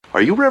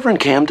Are you Reverend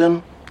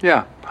Camden?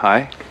 Yeah.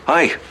 Hi.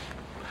 Hi.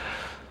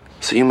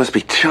 So you must be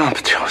Chump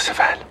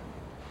Josephat.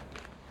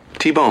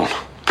 T-Bone.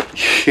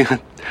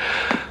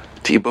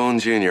 T-Bone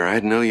Jr.,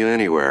 I'd know you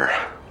anywhere.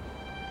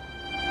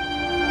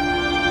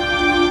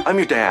 I'm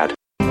your dad.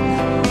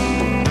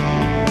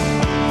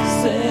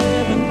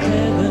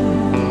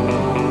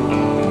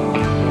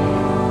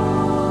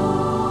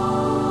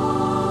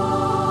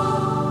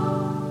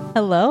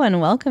 Hello and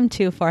welcome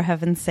to For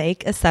Heaven's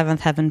Sake, a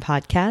Seventh Heaven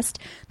podcast.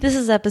 This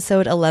is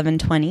episode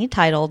 1120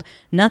 titled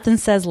Nothing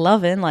Says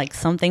Lovin' Like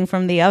Something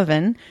from the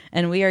Oven.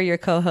 And we are your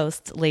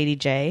co-hosts, Lady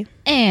J.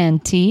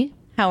 And T.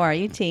 How are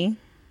you, T?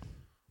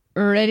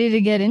 Ready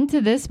to get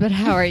into this, but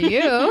how are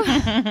you?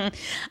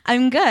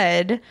 I'm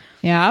good.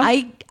 Yeah?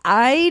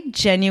 I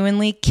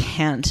genuinely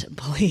can't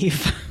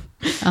believe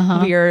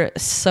we are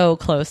so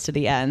close to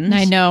the end.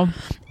 I know.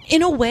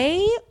 In a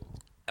way,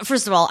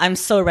 first of all, I'm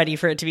so ready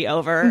for it to be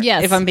over,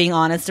 yes, if I'm being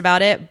honest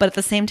about it. But at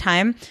the same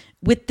time,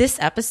 with this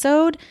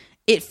episode,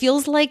 it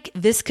feels like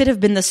this could have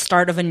been the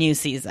start of a new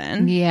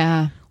season.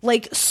 Yeah.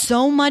 Like,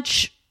 so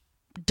much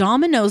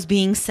dominoes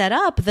being set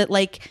up that,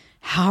 like,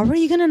 how are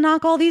you going to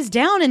knock all these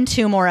down in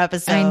 2 more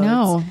episodes? I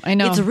know.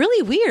 It's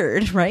really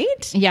weird,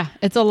 right? Yeah,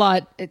 it's a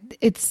lot.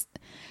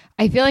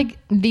 I feel like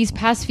these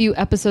past few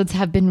episodes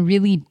have been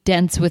really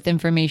dense with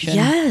information.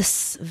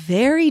 Yes,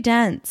 very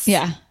dense.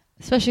 Yeah,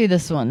 especially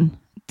this one.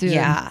 Dude.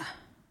 Yeah.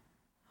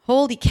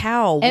 Holy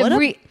cow.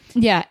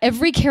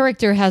 Every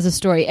character has a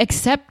story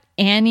except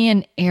Annie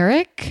and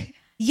Eric.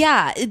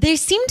 Yeah, they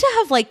seem to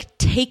have like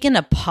taken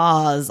a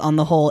pause on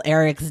the whole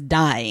Eric's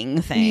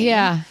dying thing.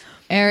 Yeah.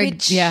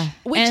 Eric,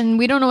 Which, and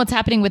we don't know what's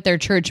happening with their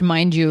church,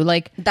 mind you.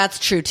 Like, that's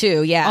true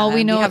too. Yeah, all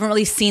we know, we haven't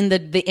really seen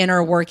the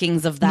inner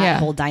workings of that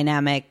whole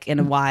dynamic in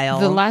a while.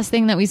 The last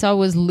thing that we saw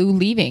was Lou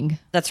leaving.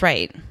 That's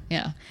right.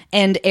 Yeah,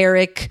 and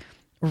Eric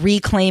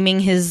reclaiming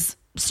his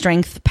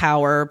strength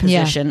power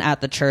position at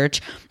the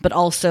church, but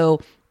also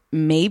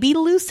maybe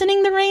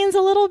loosening the reins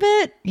a little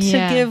bit to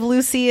give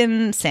Lucy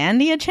and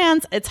Sandy a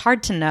chance. It's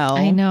hard to know.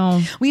 I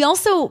know. We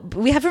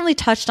haven't really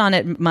touched on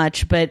it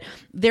much, but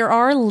there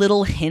are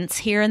little hints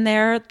here and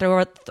there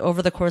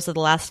over the course of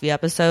the last few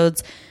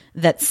episodes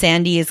that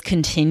Sandy is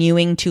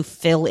continuing to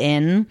fill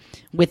in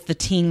with the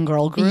teen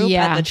girl group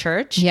at the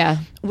church. Yeah.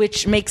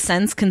 Which makes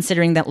sense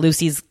considering that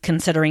Lucy's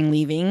considering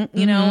leaving,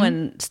 you know,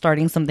 and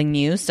starting something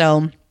new.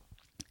 So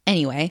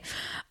anyway,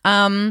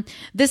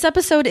 this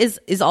episode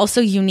is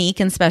also unique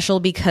and special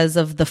because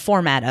of the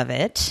format of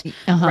it,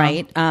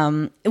 right?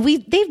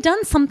 They've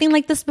done something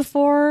like this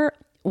before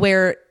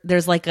where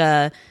there's like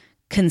a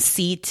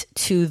conceit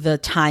to the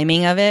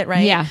timing of it,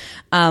 right? Yeah.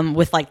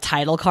 With like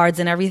title cards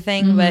and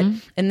everything. But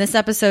in this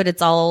episode,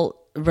 it's all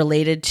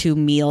related to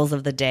meals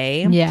of the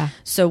day. Yeah.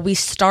 So we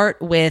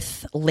start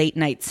with late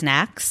night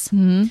snacks,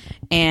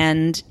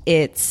 and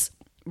it's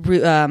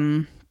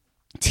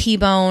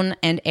T-Bone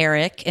and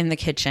Eric in the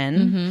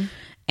kitchen,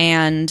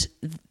 and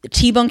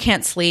T-Bone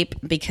can't sleep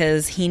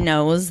because he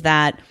knows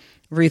that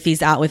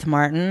Ruthie's out with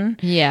Martin.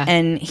 Yeah.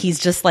 And he's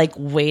just like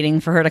waiting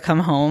for her to come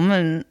home,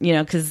 and, you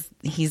know, because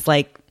he's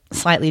like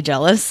slightly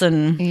jealous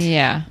and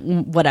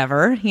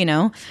whatever, you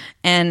know.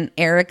 And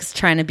Eric's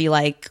trying to be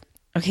like,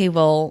 okay,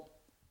 well,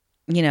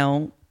 you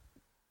know,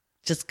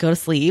 just go to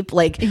sleep.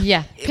 Like,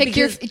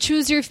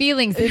 choose your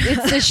feelings.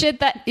 It's the shit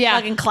that,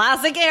 fucking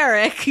classic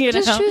Eric, you know.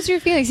 Just choose your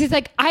feelings. He's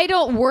like, I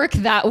don't work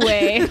that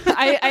way.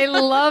 I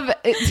love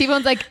it.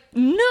 T-Bone's like,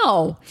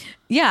 no.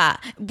 Yeah.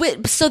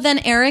 But so then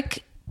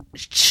Eric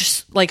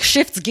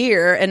shifts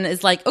gear and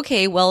is like,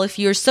 okay, well, if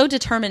you're so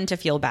determined to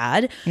feel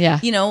bad,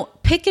 you know,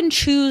 pick and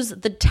choose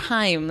the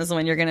times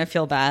when you're going to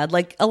feel bad.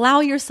 Like,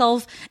 allow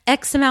yourself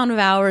X amount of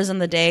hours in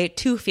the day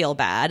to feel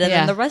bad. And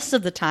then the rest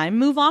of the time,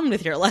 move on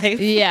with your life.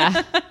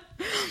 Yeah.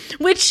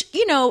 Which,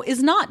 you know,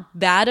 is not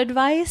bad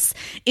advice.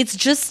 It's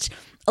just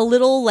a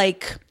little,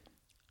 like,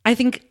 I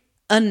think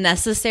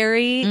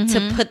unnecessary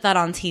to put that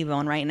on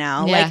T-Bone right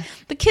now. Yeah. Like,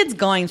 the kid's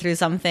going through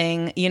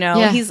something, you know.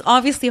 Yeah. He's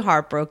obviously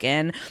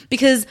heartbroken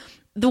because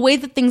the way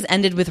that things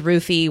ended with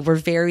Ruthie were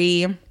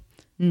very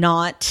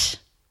not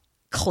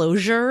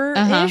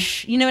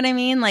closure-ish. You know what I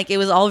mean? Like, it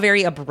was all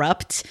very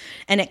abrupt,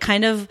 and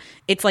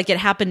it's like it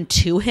happened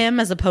to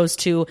him as opposed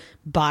to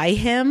by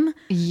him.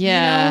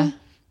 Yeah. You know?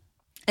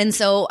 And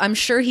so I'm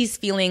sure he's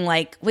feeling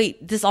like,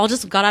 wait, this all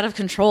just got out of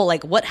control.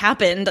 Like, what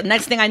happened? The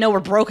next thing I know, we're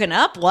broken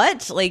up.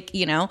 What? Like,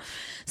 you know.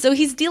 So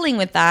he's dealing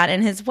with that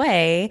in his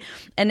way.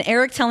 And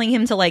Eric telling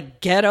him to, like,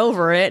 get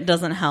over it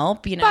doesn't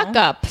help, you know. Fuck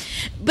up.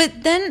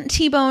 But then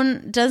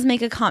T-Bone does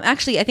make a comment.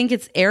 Actually, I think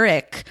it's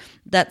Eric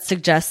that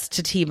suggests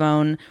to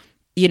T-Bone,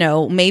 you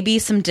know, maybe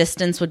some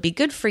distance would be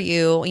good for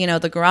you. You know,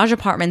 the garage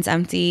apartment's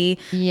empty.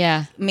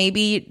 Yeah.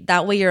 Maybe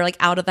that way you're, like,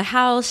 out of the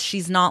house.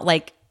 She's not,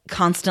 like,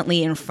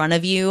 constantly in front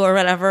of you or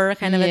whatever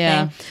kind of a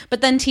thing.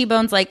 But then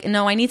T-Bone's like,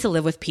 no, I need to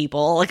live with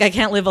people. Like, I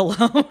can't live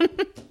alone.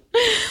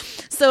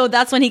 So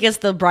that's when he gets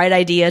the bright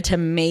idea to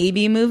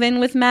maybe move in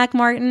with Mac,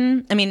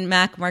 Margaret,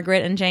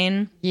 and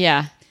Jane.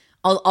 Yeah.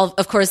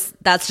 Of course,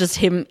 that's just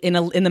him in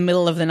the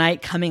middle of the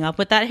night coming up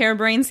with that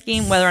harebrained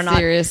scheme. Whether or not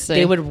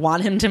they would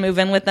want him to move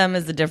in with them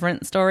is a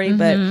different story,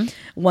 but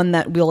one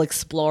that we'll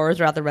explore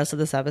throughout the rest of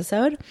this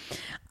episode.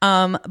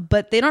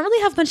 But they don't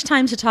really have much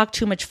time to talk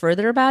too much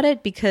further about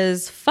it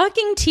because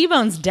fucking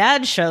T-Bone's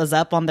dad shows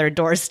up on their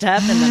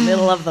doorstep in the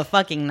middle of the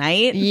fucking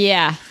night.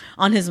 Yeah.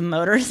 On his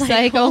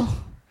motorcycle.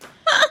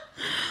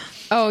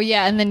 Oh,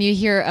 yeah. And then you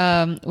hear,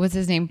 what's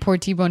his name? Poor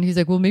T-Bone. He's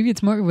like, well, maybe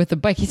it's Martin with a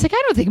bike. He's like,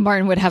 I don't think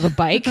Martin would have a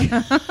bike.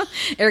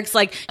 Eric's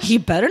like, he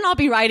better not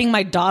be riding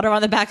my daughter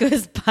on the back of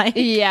his bike.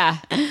 Yeah.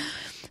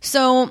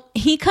 So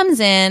he comes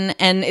in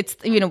and it's,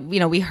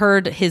 we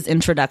heard his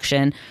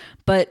introduction,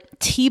 but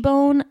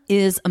T-Bone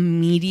is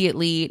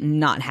immediately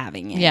not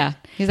having it. Yeah.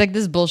 He's like,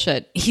 this is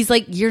bullshit. He's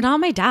like, you're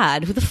not my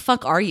dad. Who the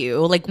fuck are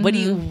you? Like, what do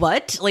you,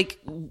 what? Like,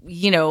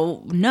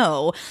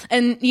 no.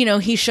 And,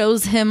 he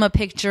shows him a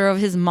picture of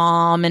his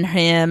mom and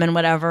him and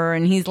whatever.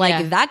 And he's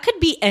like, that could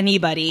be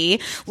anybody.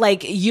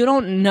 Like, you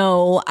don't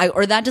know,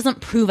 or that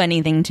doesn't prove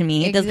anything to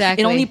me.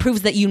 Exactly. It only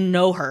proves that you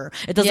know her.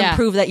 It doesn't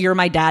prove that you're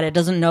my dad. It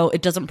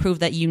doesn't prove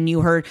that you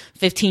knew her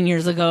 15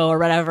 years ago or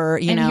whatever,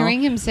 And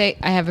hearing him say,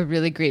 I have a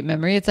really great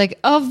memory. It's like,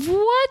 of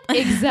what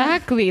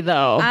exactly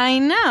though? I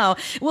know.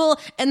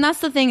 Well, and that's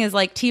the thing is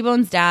like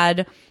T-Bone's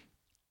dad,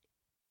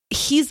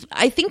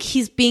 I think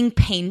he's being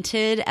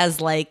painted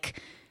as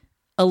like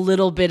a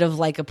little bit of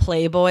like a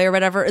playboy or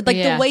whatever. Like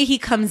the way he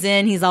comes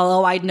in, he's all,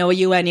 oh, I'd know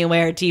you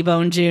anywhere,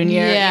 T-Bone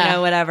Jr.,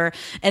 whatever.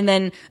 And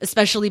then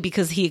especially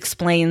because he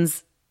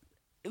explains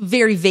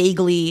very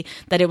vaguely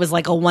that it was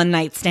like a one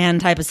night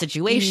stand type of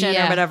situation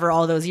or whatever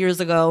all those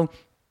years ago.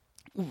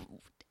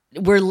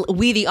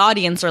 We the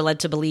audience are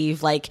led to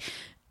believe like,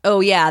 oh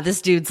yeah,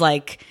 this dude's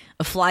like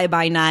a fly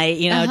by night,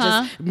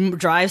 just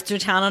drives through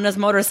town on his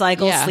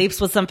motorcycle, sleeps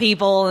with some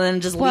people, and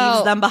then just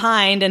leaves them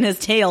behind in his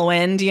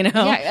tailwind,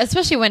 Yeah,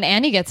 especially when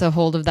Annie gets a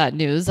hold of that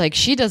news, like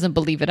she doesn't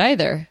believe it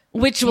either.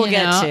 Which we'll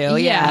get to,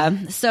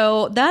 yeah.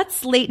 So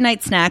that's late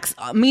night snacks.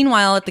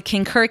 Meanwhile, at the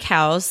King Kirk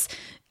house,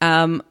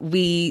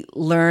 we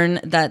learn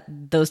that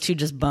those two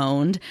just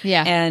boned.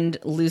 Yeah. And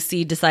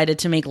Lucy decided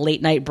to make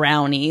late night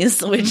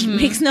brownies, which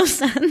makes no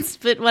sense,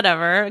 but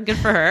whatever. Good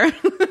for her.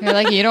 You're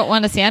like, you don't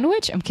want a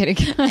sandwich? I'm kidding.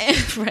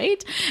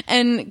 Right?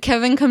 And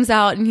Kevin comes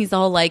out and he's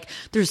all like,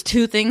 there's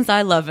two things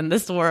I love in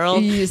this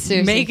world.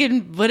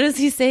 What does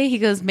he say? He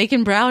goes,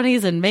 making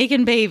brownies and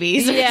making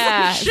babies.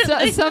 Yeah.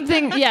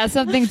 Something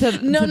to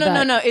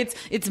No.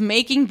 It's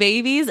making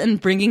babies and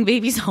bringing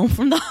babies home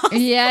from the hospital.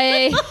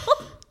 Yeah.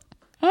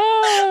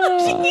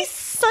 He's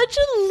such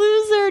a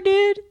loser,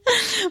 dude.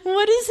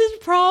 What is his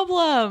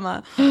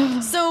problem?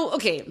 So,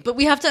 okay, but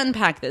we have to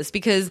unpack this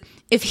because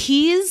if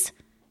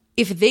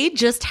they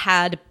just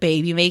had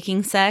baby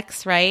making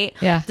sex, right?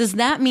 Yeah. Does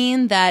that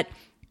mean that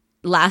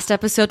last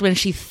episode when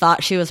she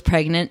thought she was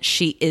pregnant,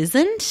 she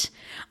isn't?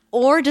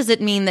 Or does it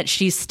mean that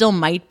she still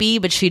might be,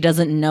 but she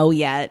doesn't know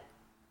yet?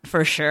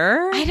 For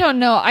sure. I don't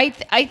know. I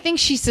think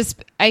she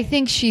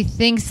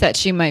thinks that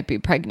she might be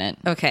pregnant.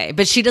 Okay,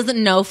 but she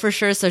doesn't know for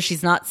sure, so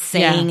she's not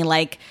saying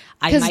like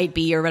I might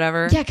be or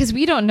whatever. Yeah, because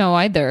we don't know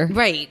either.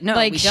 Right? No,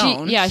 like we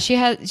don't.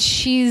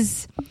 She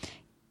is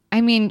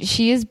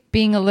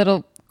being a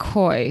little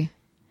coy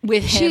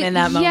with him in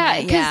that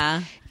moment.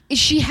 Yeah,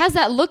 she has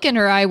that look in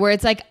her eye where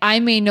it's like I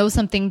may know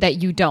something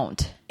that you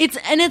don't.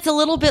 It's a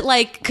little bit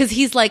like because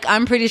he's like,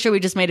 I'm pretty sure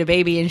we just made a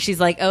baby, and she's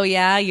like, oh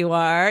yeah, you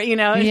are.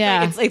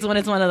 It's like,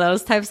 it's one of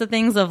those types of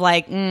things of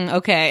like,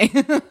 okay,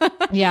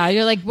 yeah.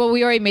 You're like, well,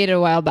 we already made it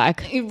a while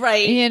back,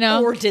 right?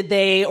 Or did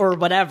they, or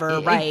whatever,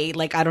 right?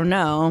 Like, I don't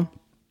know.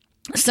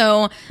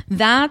 So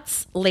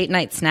that's late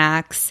night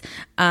snacks.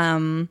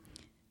 Oh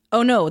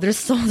no, there's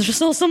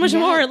still so much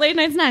more late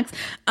night snacks.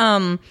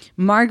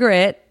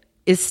 Margaret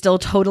is still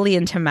totally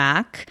into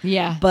Mac.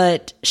 Yeah.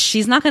 But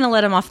she's not going to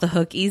let him off the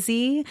hook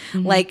easy.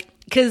 Like,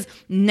 because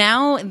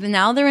now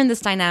they're in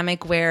this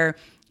dynamic where,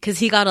 because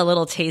he got a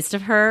little taste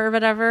of her or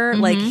whatever,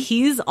 like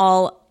he's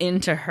all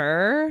into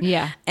her.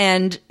 Yeah.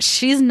 And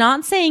she's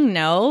not saying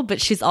no,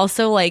 but she's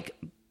also like,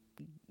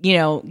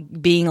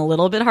 being a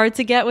little bit hard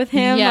to get with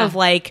him of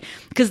like,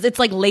 because it's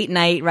like late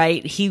night,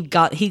 right? He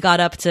got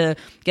up to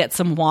get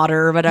some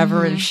water or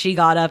whatever, and she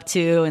got up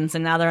too, and so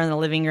now they're in the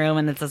living room,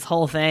 and it's this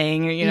whole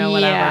thing, or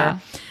whatever. Yeah.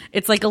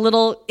 It's like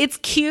it's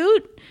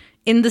cute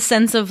in the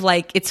sense of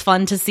like it's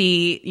fun to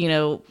see,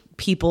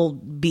 people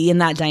be in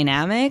that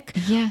dynamic.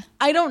 Yeah,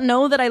 I don't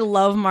know that I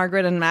love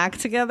Margaret and Mac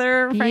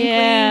together,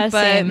 frankly,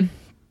 but same.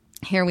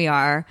 Here we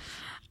are.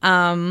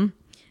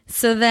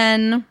 So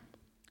then.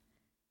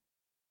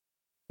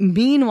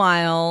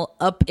 Meanwhile,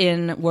 up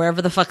in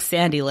wherever the fuck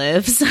Sandy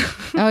lives.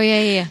 Oh,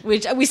 yeah.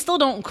 Which we still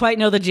don't quite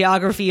know the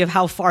geography of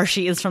how far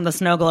she is from the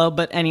snow globe,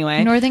 but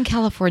anyway. Northern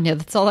California,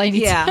 that's all I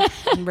need to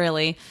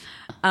really.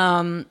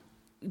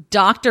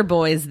 Dr.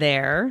 Boy's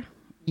there.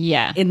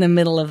 Yeah. In the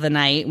middle of the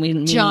night.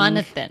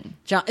 Jonathan.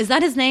 Is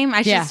that his name?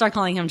 I should start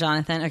calling him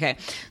Jonathan. Okay.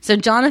 So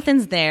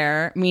Jonathan's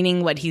there,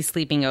 meaning what, he's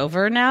sleeping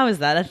over now? Is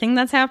that a thing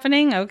that's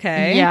happening?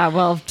 Okay. Yeah,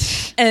 well...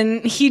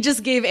 And he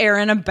just gave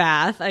Aaron a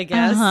bath, I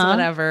guess,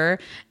 whatever.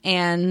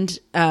 And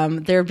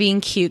they're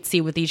being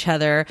cutesy with each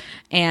other.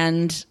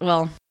 And,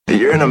 well...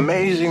 You're an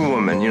amazing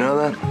woman, you know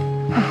that?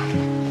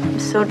 I'm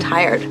so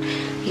tired.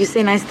 You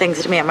say nice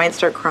things to me, I might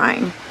start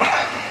crying.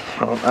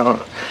 I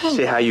don't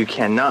see how you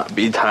cannot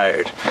be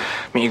tired. I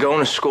mean, you're going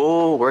to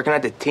school, working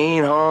at the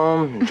teen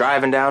home,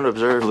 driving down to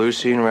observe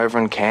Lucy and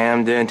Reverend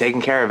Camden,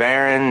 taking care of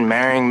Aaron,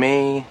 marrying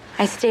me.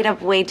 I stayed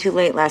up way too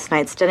late last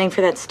night studying for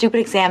that stupid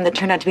exam that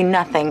turned out to be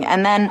nothing.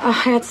 And then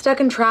I got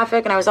stuck in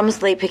traffic and I was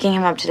almost late picking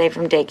him up today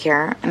from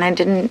daycare. And I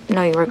didn't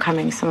know you were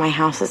coming, so my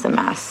house is a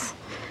mess.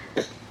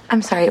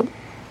 I'm sorry.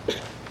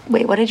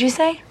 Wait, what did you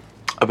say?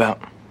 About?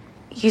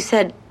 You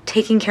said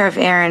taking care of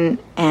Aaron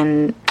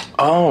and...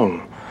 Oh...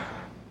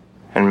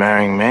 And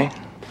marrying me?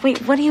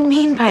 Wait, what do you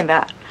mean by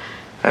that?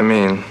 I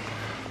mean,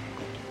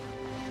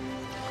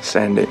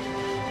 Sandy,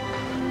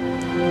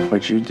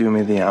 would you do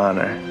me the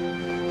honor?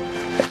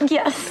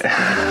 Yes.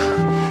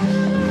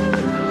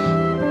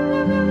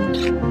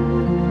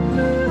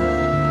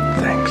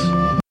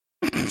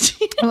 Thanks.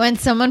 When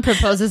someone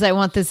proposes, I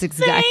want this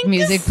exact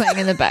music playing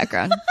in the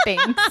background.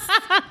 Thanks.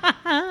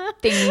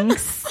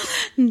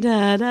 Thanks.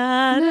 Da,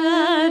 da,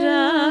 da,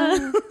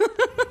 da.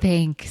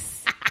 Thanks.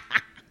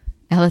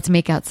 Now let's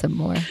make out some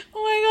more.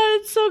 Oh my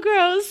God, it's so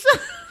gross.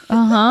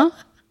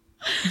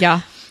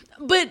 Yeah.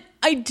 But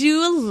I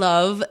do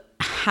love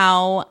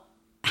how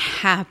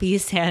happy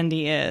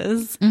Sandy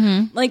is.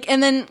 Like,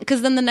 and then,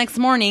 because then the next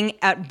morning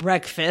at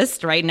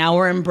breakfast, right now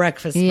we're in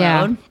breakfast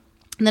mode.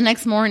 The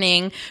next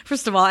morning,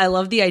 first of all, I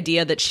love the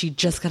idea that she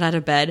just got out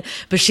of bed,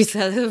 but she's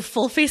got a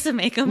full face of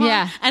makeup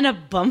on and a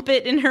bump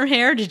it in her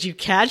hair. Did you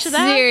catch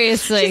that?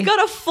 Seriously. She's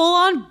got a full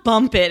on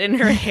bump it in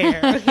her hair,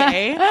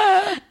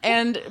 okay?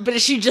 But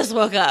she just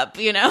woke up,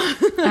 you know?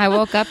 I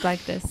woke up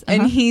like this.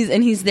 And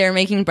he's there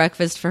making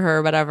breakfast for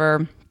her,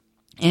 whatever.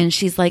 And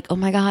she's like, oh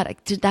my God,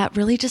 did that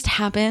really just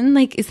happen?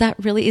 Like, is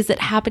it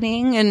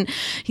happening? And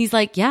he's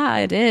like, yeah,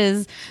 it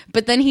is.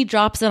 But then he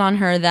drops it on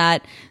her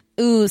that,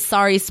 ooh,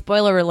 sorry,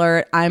 spoiler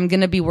alert, I'm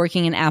going to be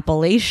working in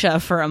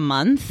Appalachia for a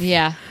month.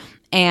 Yeah.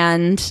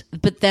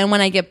 But then when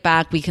I get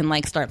back, we can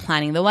like start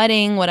planning the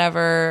wedding,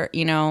 whatever,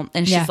 you know.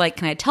 And she's like,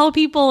 can I tell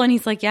people? And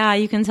he's like, yeah,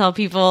 you can tell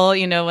people,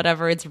 you know,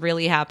 whatever. It's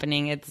really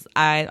happening. It's,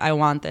 I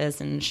want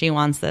this and she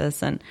wants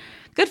this and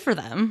good for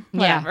them.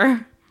 Whatever.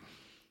 Yeah.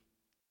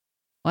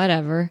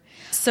 Whatever.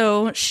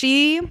 So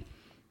and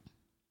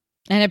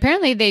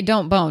apparently they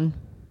don't bone.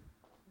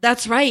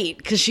 That's right.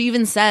 Cause she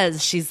even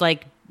says, she's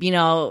like, you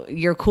know,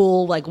 you're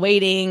cool, like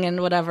waiting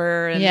and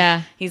whatever.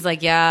 And he's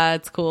like, yeah,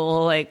 it's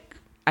cool. Like,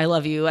 I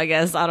love you, I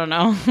guess. I don't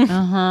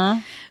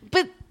know.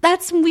 But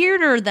that's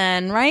weirder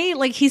then, right?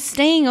 Like he's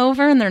staying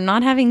over and they're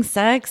not having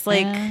sex.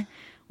 Like,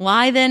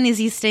 why then is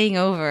he staying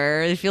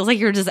over? It feels like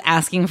you're just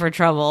asking for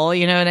trouble.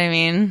 You know what I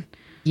mean?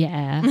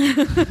 Yeah.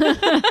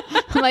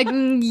 Like,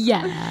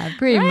 yeah,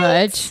 pretty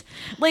much.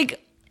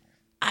 Like,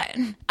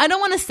 I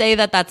don't want to say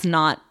that that's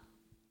not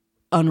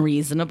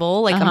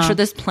unreasonable. Like, I'm sure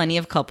there's plenty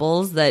of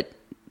couples that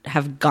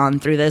have gone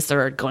through this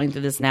or are going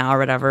through this now or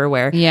whatever,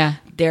 where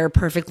they're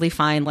perfectly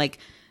fine, like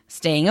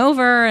staying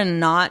over and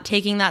not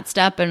taking that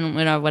step and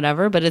you know,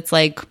 whatever. But it's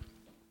like,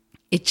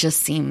 it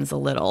just seems a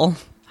little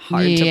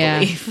hard to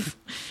believe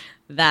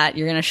that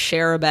you're gonna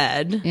share a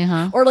bed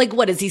or like,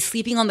 what is he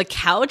sleeping on the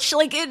couch?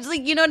 Like, it's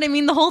like, you know what I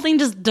mean? The whole thing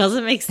just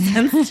doesn't make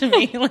sense to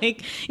me.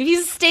 Like, if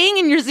he's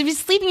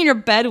sleeping in your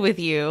bed with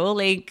you,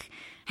 like,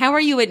 how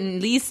are you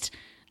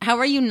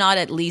not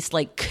at least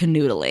like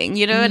canoodling?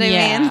 You know what I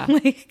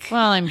mean? Like,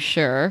 well, I'm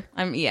sure.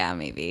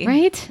 Maybe.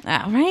 Right?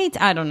 Right?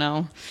 I don't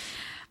know.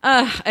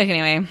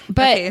 Anyway,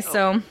 but okay,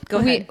 so go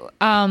ahead.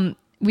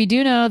 We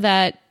do know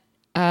that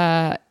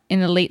in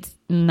the late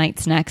night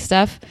snack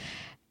stuff,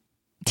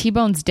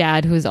 T-Bone's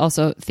dad, who is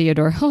also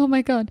Theodore. Oh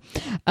my God.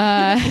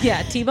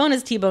 T-Bone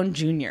is T-Bone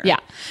Jr. Yeah.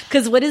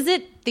 Because what is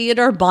it?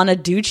 Theodore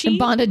Bonaducci?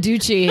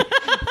 Bonaducci.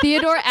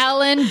 Theodore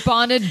Allen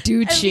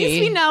Bonaducci. At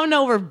least we now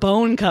know where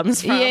Bone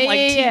comes from.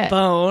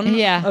 T-Bone.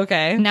 Yeah.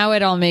 Okay. Now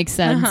it all makes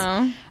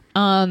sense.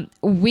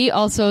 We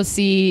also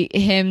see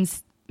him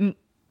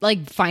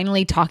like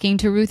finally talking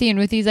to Ruthie, and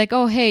Ruthie's like,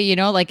 oh, hey, you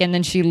know, like, and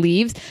then she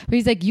leaves. But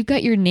he's like, you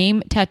got your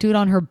name tattooed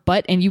on her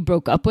butt and you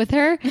broke up with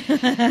her?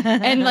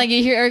 And like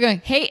you hear her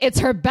going, hey, it's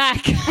her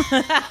back.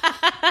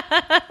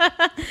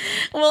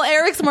 Well,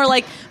 Eric's more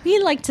like, we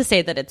like to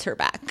say that it's her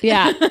back.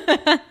 Yeah.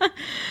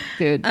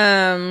 Dude.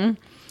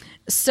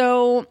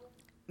 So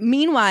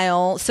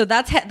meanwhile, so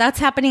that's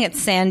happening at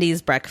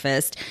Sandy's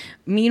breakfast.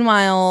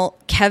 Meanwhile,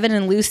 Kevin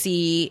and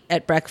Lucy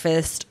at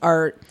breakfast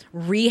are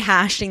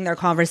rehashing their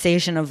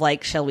conversation of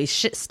like, shall we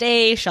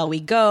stay? Shall we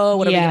go?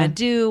 What are we going to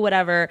do?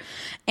 Whatever.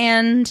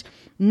 And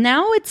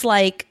now it's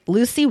like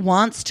Lucy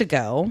wants to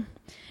go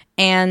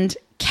and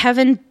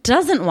Kevin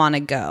doesn't want to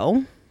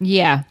go.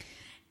 Yeah.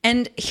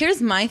 And here's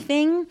my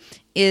thing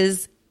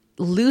is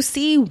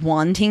Lucy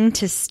wanting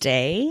to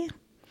stay.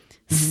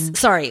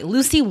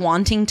 Lucy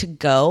wanting to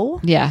go.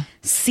 Yeah.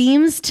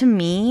 Seems to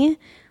me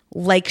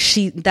like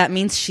that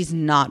means she's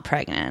not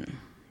pregnant.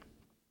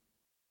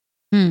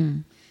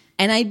 And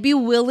I'd be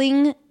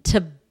willing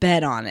to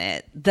bet on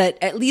it that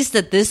at least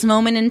at this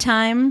moment in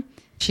time,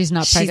 She's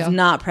not she's pregnant.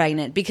 not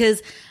pregnant,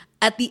 because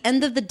at the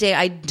end of the day,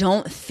 I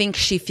don't think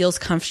she feels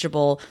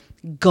comfortable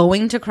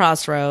going to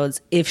Crossroads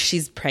if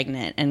she's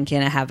pregnant and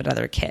gonna have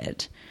another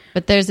kid.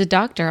 But there's a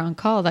doctor on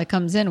call that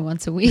comes in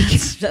once a week.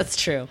 That's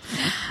true.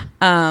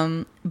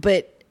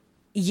 But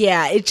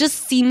yeah, it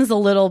just seems a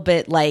little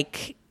bit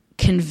like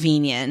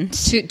convenient.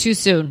 Too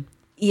soon.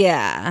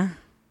 Yeah.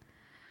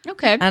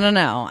 Okay. I don't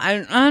know. I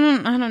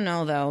don't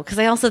know though, because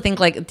I also think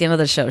like at the end of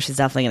the show, she's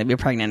definitely going to be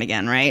pregnant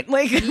again, right?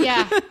 Like,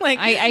 Yeah. like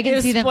I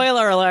can see them.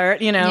 Spoiler alert,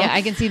 you know. Yeah,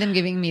 I can see them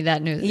giving me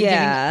that news.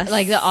 Yeah,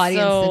 Like the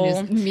audience,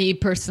 so- the news. Me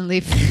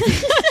personally.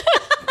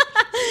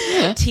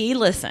 T,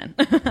 listen,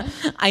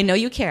 I know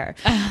you care.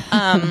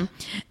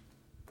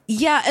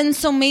 Yeah, and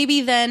so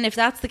maybe then, if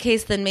that's the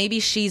case, then maybe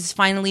she's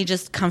finally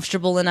just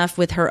comfortable enough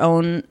with her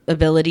own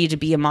ability to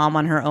be a mom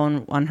on her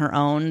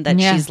own that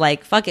Yeah. she's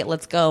like, fuck it,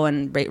 let's go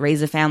and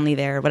raise a family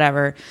there,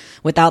 whatever,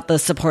 without the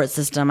support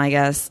system, I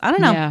guess. I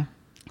don't know. Yeah.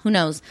 Who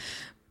knows?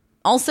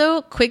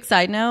 Also, quick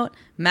side note,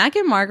 Mac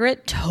and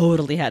Margaret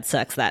totally had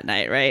sex that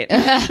night, right?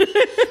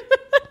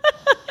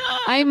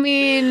 I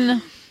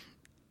mean,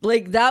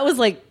 Like, that was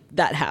like,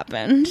 that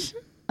happened.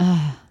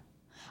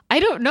 I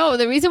don't know.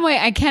 The reason why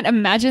I can't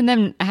imagine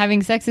them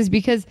having sex is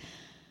because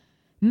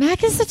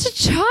Mac is such a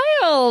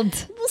child.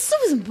 Well, so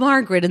is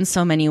Margaret in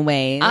so many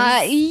ways.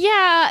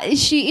 Yeah,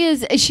 she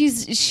is.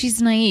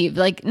 She's naive.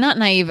 Like, not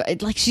naive.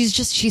 Like, she's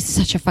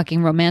such a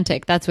fucking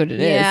romantic. That's what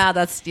it is. Yeah,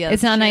 that's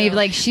It's not true. naive.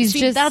 Like, she's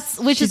just. that's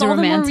which she's is all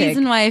romantic. the more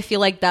reason why I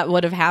feel like that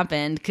would have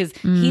happened, because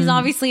he's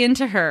obviously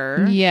into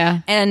her.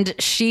 Yeah. And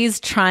she's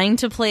trying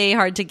to play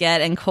hard to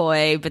get and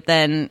coy, but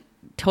then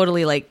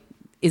totally like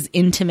is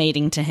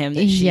intimating to him that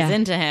she's Yeah.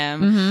 into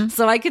him.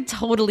 So I could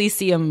totally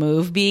see a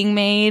move being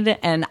made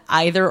and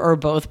either or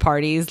both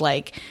parties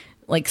like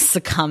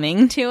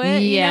succumbing to it,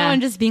 you Yeah. know, and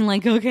just being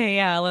like, okay,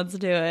 yeah, let's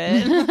do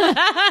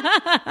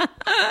it.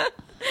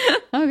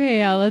 Okay,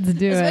 yeah, let's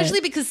do Especially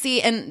it. because,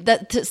 see, and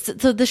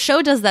so the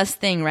show does this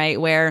thing,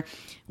 right, where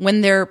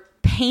when they're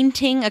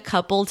painting a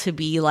couple to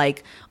be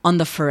like on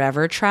the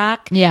forever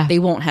track, Yeah. they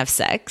won't have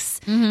sex.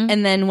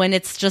 And then when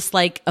it's just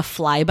like a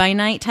fly by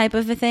night type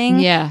of a thing,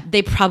 Yeah.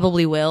 they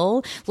probably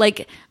will.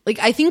 Like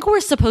I think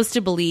we're supposed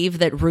to believe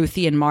that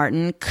Ruthie and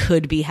Martin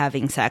could be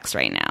having sex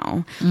right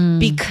now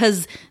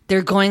because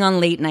they're going on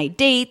late night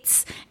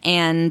dates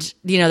and,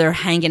 you know, they're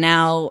hanging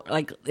out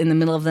like in the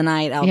middle of the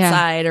night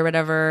outside or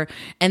whatever.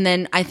 And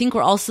then I think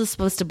we're also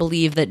supposed to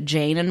believe that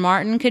Jane and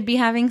Martin could be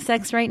having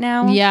sex right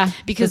now. Yeah,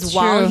 Because that's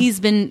while true. he's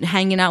been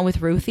hanging out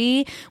with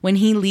Ruthie, when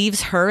he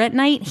leaves her at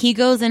night, he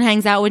goes and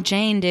hangs out with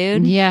Jane,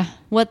 dude. Yeah.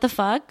 What the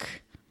fuck?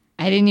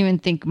 I didn't even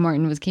think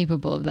Martin was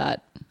capable of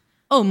that.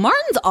 Oh,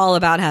 Martin's all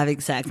about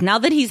having sex. Now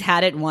that he's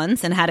had it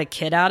once and had a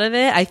kid out of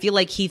it, I feel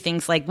like he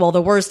thinks like, well,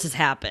 the worst has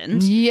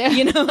happened. Yeah.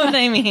 You know what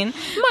I mean?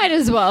 Might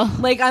as well.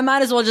 Like, I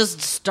might as well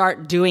just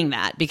start doing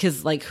that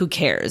because, like, who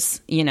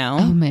cares? You know?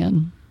 Oh,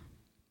 man.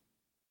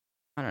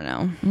 I don't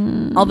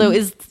know. Although,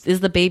 is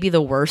the baby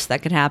the worst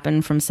that could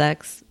happen from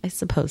sex? I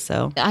suppose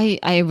so.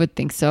 I would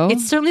think so.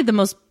 It's certainly the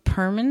most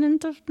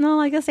permanent of. No,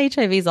 I guess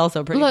HIV is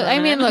also pretty. Look, I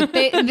mean,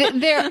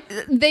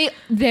 permanent. look,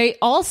 they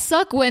all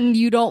suck when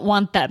you don't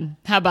want them.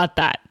 How about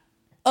that?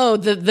 Oh,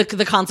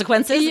 the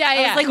consequences. Yeah, I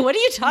yeah. was like, what are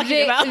you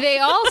talking about? They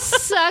all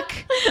suck.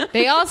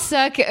 They all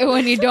suck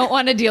when you don't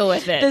want to deal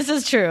with it. This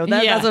is true.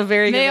 That's a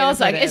very good They way all to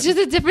put suck. it. It's just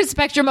a different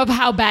spectrum of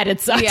how bad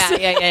it sucks.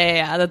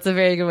 Yeah. That's a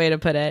very good way to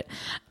put it.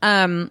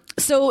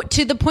 So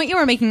to the point you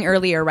were making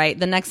earlier, right?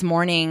 The next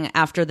morning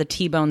after the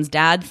T-Bone's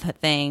dad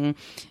thing,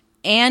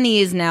 Annie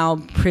is now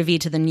privy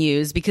to the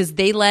news because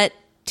they let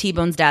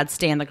T-Bone's dad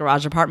stay in the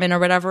garage apartment or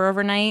whatever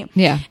overnight.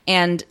 Yeah.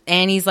 And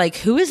Annie's like,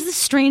 who is this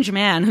strange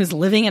man who's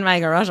living in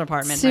my garage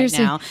apartment Seriously,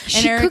 right now? And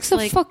she Eric's cooks a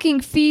like,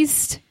 fucking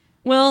feast.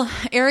 well,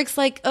 Eric's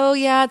like, oh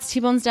yeah, it's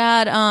T-Bone's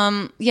dad.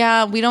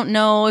 Yeah, we don't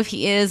know if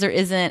he is or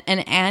isn't.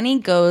 And Annie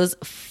goes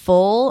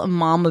full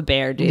mama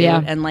bear, dude,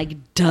 Yeah. and like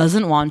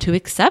doesn't want to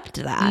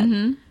accept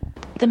that.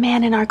 The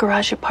man in our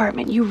garage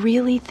apartment, you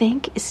really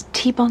think is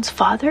T-Bone's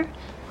father?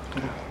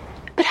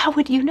 But how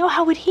would you know?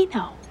 How would he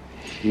know?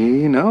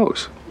 He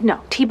knows. No,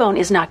 T-Bone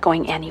is not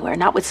going anywhere.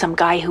 Not with some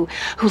guy who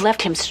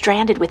left him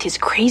stranded with his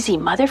crazy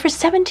mother for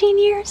 17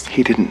 years.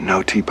 He didn't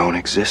know T-Bone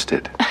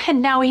existed.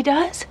 And now he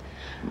does?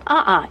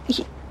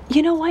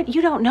 You know what?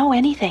 You don't know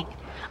anything.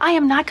 I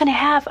am not going to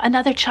have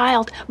another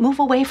child move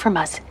away from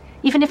us,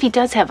 even if he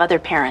does have other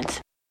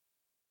parents.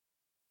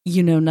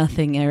 You know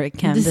nothing, Eric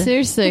Camden.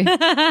 Seriously.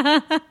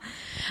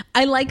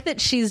 I like that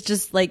she's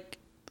just like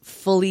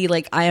fully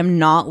like, I am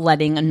not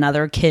letting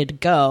another kid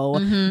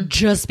go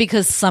just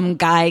because some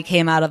guy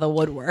came out of the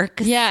woodwork.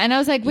 Yeah, and I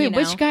was like, wait, You know?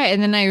 which guy?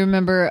 And then I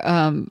remember,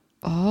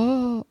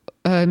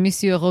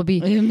 Monsieur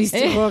Roby.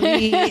 Mr.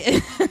 Rory.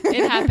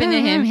 It happened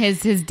to him.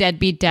 His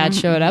deadbeat dad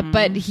showed up,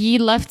 but he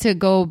left to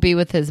go be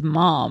with his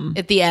mom.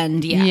 At the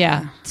end,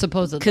 Yeah,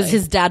 supposedly. because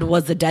his dad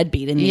was a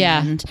deadbeat in the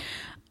end.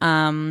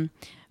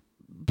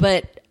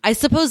 But I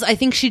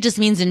think she just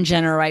means in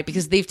general, right?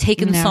 Because they've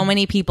taken so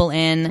many people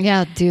in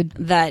Yeah, dude.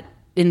 that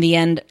in the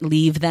end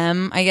leave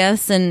them, I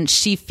guess, and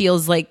she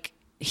feels like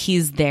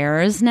he's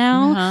theirs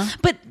now.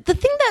 But the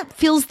thing that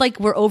feels like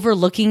we're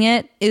overlooking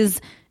it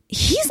is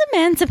he's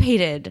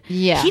emancipated.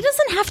 Yeah. He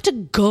doesn't have to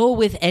go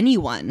with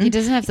anyone. He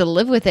doesn't have to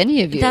live with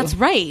any of you. That's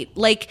right.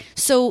 Like,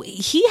 so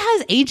he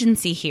has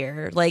agency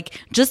here. Like,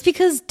 just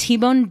because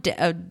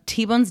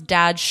T-Bone's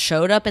dad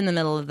showed up in the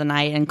middle of the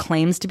night and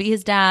claims to be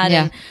his dad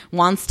and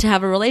wants to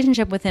have a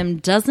relationship with him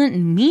doesn't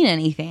mean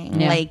anything.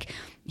 Yeah. Like,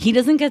 he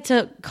doesn't get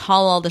to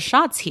call all the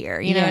shots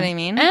here. You know what I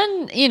mean?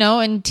 And,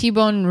 and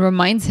T-Bone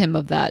reminds him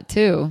of that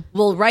too.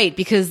 Well, right,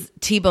 because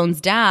T-Bone's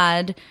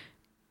dad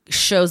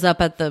shows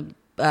up at the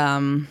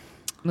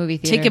Movie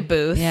theater. ticket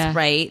booth,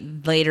 right,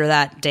 later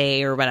that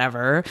day or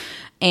whatever,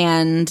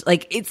 and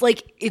it's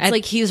like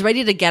he was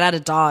ready to get out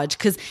of Dodge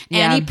because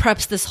Annie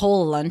preps this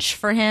whole lunch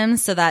for him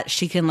so that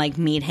she can like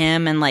meet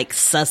him and like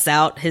suss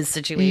out his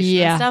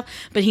situation and stuff.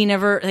 But he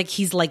never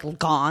he's like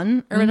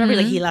gone or whatever.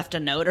 Like he left a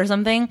note or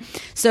something.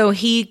 So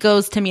he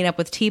goes to meet up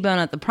with T-Bone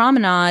at the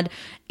promenade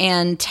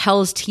and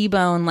tells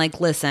T-Bone like,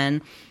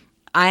 listen,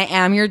 I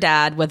am your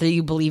dad, whether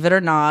you believe it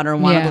or not, or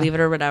want to believe it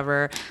or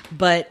whatever.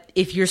 But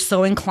if you're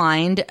so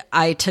inclined,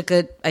 I took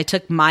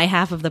my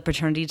half of the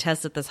paternity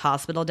test at this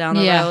hospital down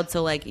the road.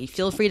 So like,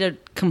 feel free to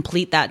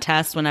complete that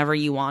test whenever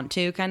you want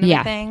to, kind of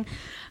a thing.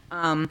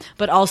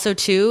 But also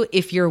too,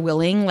 if you're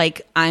willing,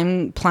 like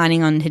I'm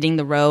planning on hitting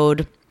the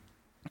road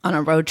on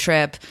a road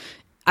trip.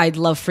 I'd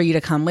love for you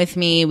to come with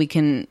me. We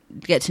can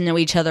get to know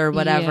each other or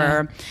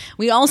whatever. Yeah.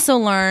 We also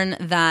learn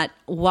that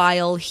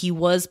while he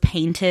was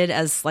painted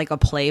as like a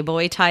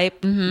playboy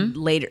type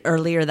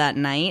earlier that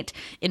night,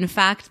 in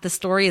fact, the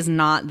story is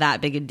not that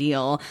big a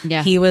deal.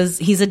 Yeah.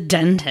 He's a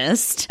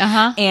dentist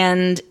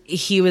and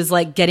he was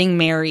like getting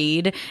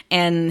married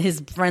and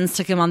his friends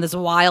took him on this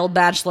wild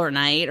bachelor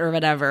night or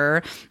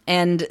whatever.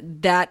 And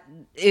that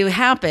it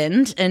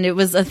happened, and it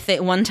was a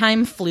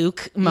one-time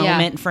fluke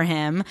moment for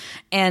him,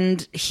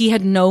 and he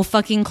had no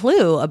fucking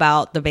clue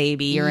about the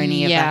baby or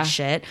any of that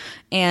shit.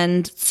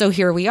 And so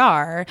here we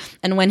are.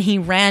 And when he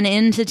ran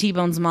into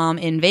T-Bone's mom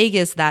in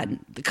Vegas that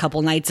a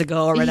couple nights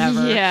ago or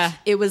whatever,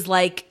 it was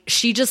like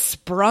she just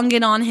sprung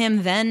it on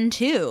him then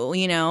too,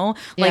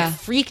 like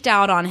freaked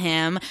out on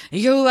him.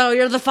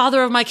 You're the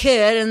father of my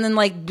kid, and then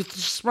like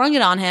sprung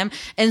it on him.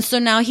 And so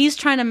now he's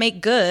trying to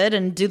make good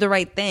and do the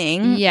right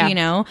thing.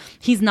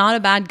 He's not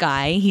a bad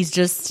guy. He's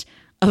just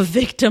a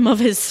victim of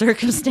his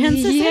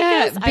circumstances.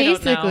 Yeah,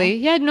 basically.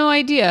 He had no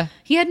idea.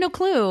 He had no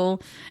clue.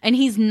 And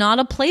he's not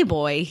a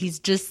playboy. He's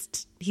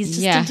just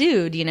a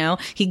dude,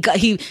 He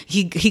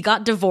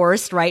got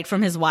divorced right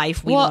from his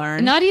wife, we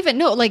learned. Not even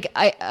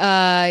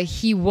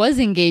he was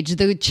engaged.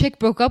 The chick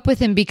broke up with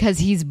him because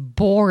he's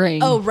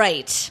boring. Oh,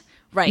 right.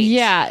 Right.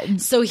 Yeah.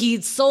 So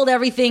he sold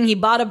everything. He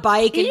bought a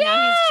bike and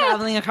now he's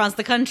traveling across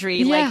the country.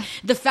 Yeah. Like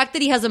the fact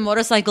that he has a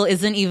motorcycle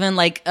isn't even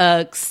like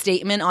a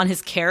statement on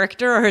his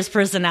character or his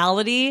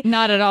personality.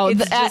 Not at all.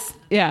 It's just,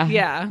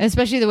 yeah.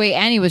 Especially the way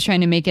Annie was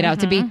trying to make it out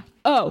to be.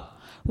 Oh,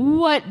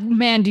 what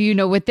man do you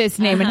know with this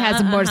name and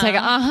has a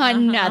motorcycle?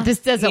 No, this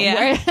doesn't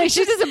work.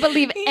 She doesn't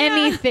believe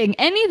anything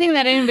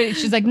that anybody.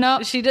 She's like,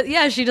 no. She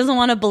doesn't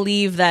want to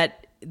believe that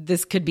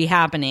this could be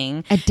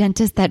happening. A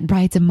dentist that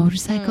rides a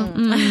motorcycle?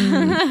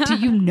 Do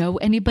you know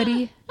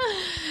anybody?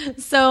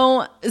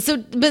 So,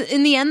 but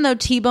in the end though,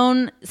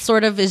 T-Bone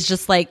sort of is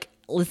just like,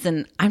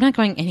 listen, I'm not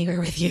going anywhere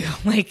with you.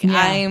 Like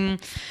and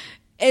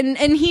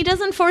he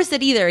doesn't force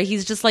it either.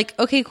 He's just like,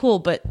 okay, cool.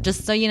 But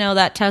just so you know,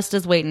 that test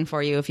is waiting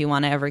for you if you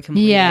want to ever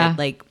complete it.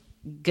 Like,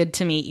 good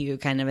to meet you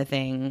kind of a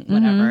thing,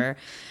 whatever.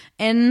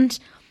 And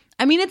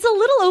I mean, it's a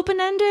little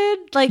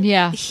open-ended. Like,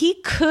 he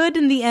could,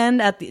 in the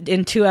end,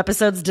 in 2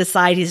 episodes,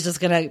 decide he's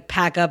just going to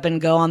pack up and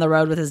go on the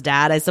road with his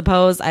dad, I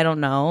suppose. I don't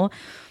know.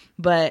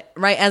 But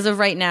as of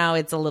right now,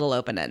 it's a little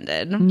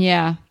open-ended.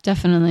 Yeah,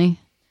 definitely.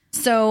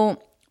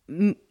 So,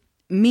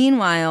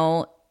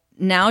 meanwhile,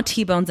 now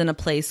T-Bone's in a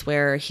place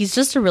where he's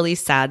just a really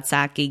sad,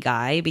 sacky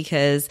guy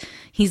because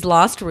he's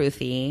lost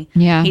Ruthie.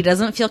 Yeah. He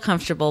doesn't feel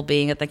comfortable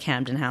being at the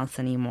Camden house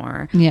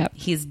anymore. Yeah.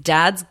 His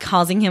dad's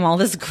causing him all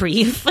this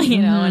grief,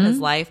 in his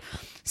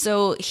life.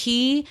 So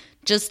he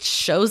just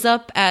shows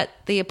up at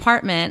the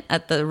apartment,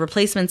 at the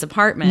replacement's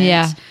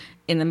apartment.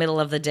 In the middle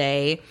of the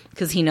day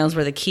because he knows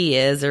where the key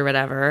is or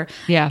whatever.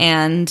 Yeah.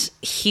 And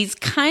he's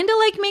kind of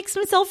like makes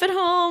himself at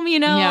home,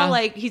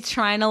 like he's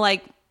trying to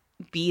like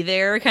be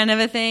there kind of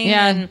a thing.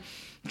 Yeah. And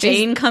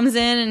Jane comes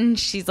in and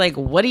she's like,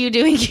 what are you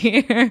doing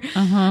here?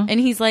 And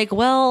he's like,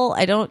 well,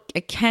 I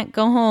can't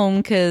go home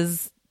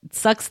because it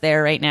sucks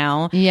there right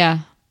now. Yeah.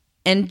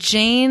 And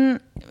Jane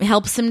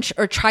helps him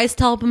or tries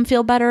to help him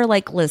feel better.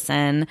 Like,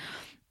 listen,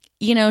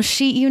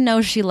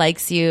 she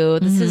likes you.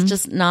 This is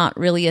just not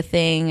really a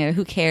thing. Or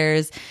who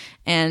cares?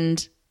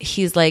 And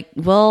he's like,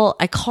 well,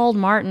 I called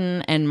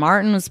Martin and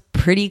Martin was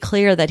pretty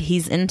clear that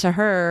he's into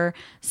her.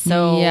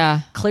 So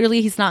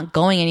clearly he's not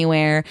going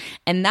anywhere.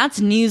 And that's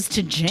news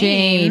to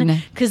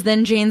Jane. Because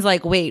then Jane's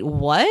like, wait,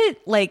 what?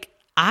 Like,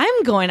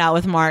 I'm going out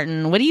with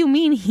Martin. What do you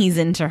mean he's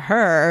into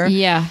her?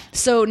 Yeah.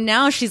 So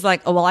now she's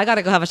like, oh, well, I got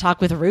to go have a talk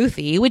with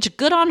Ruthie, which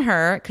good on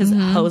her because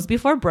hoes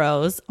before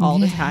bros all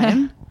the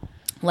time.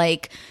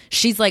 Like,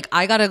 she's like,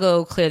 I got to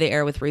go clear the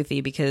air with Ruthie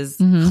because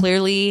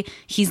clearly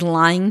he's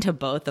lying to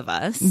both of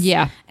us.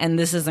 Yeah. And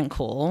this isn't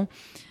cool.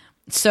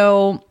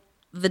 So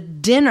the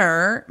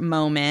dinner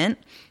moment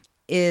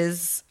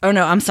is, oh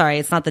no, I'm sorry.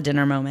 It's not the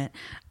dinner moment.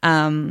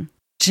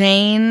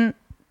 Jane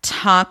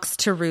talks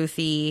to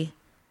Ruthie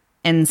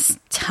and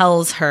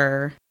tells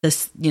her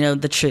this,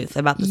 the truth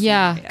about this.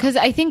 Yeah. Because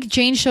I think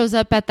Jane shows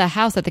up at the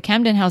house, at the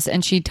Camden house,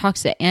 and she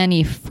talks to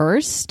Annie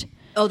first.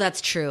 Oh, that's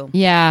true.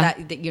 Yeah.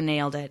 That you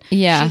nailed it.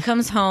 Yeah. She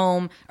comes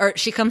home, or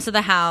she comes to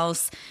the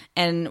house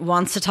and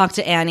wants to talk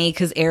to Annie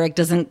because Eric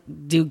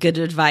doesn't do good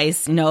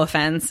advice, no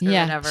offense, or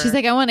whatever. She's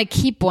like, I want to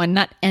keep one,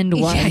 not end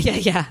one.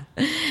 Yeah.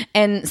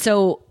 And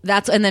so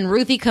and then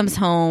Ruthie comes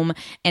home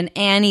and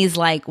Annie's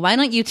like, why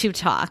don't you two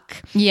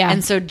talk? Yeah.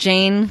 And so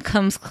Jane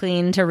comes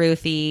clean to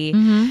Ruthie.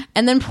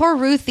 And then poor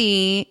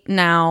Ruthie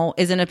now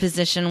is in a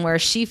position where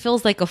she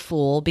feels like a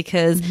fool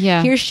because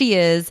here she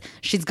is.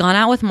 She's gone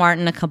out with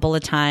Martin a couple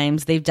of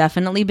times. They've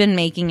definitely been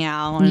making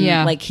out.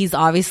 And like, he's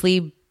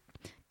obviously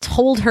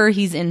told her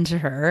he's into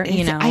her,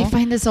 I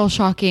find this all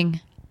shocking.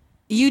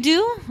 You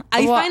do?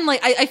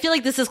 I feel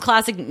like this is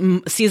classic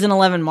season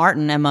 11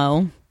 Martin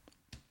MO.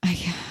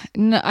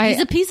 He's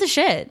a piece of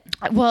shit.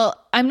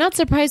 Well, I'm not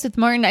surprised with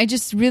Martin. I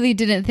just really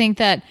didn't think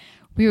that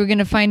we were going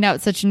to find out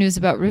such news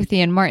about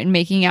Ruthie and Martin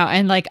making out.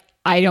 And like,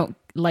 I don't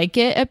like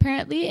it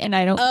apparently, and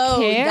I don't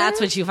care.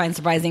 That's what you find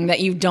surprising, that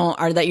you don't,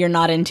 or that you're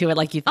not into it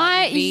like you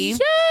thought you'd be.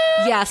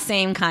 Yeah,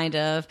 same kind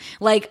of.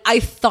 Like, I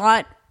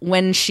thought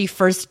when she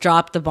first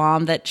dropped the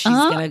bomb that she's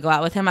going to go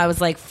out with him, I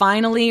was like,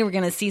 finally, we're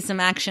going to see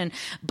some action.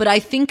 But I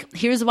think,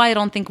 here's why I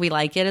don't think we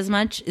like it as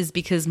much, is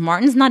because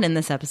Martin's not in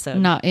this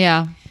episode.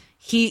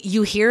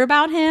 You hear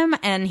about him,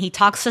 and he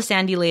talks to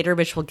Sandy later,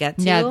 which we'll get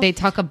to. Yeah, they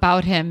talk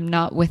about him,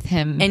 not with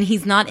him. And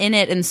he's not in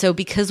it. And so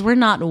because we're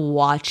not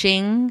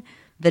watching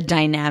the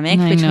dynamic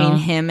between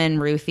him and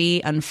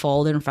Ruthie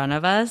unfold in front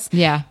of us,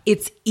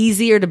 it's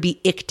easier to be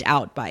icked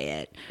out by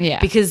it. Yeah.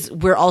 Because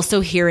we're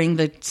also hearing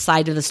the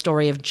side of the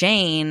story of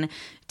Jane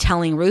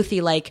telling Ruthie,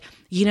 like,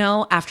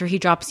 after he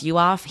drops you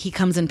off, he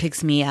comes and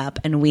picks me up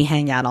and we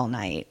hang out all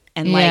night.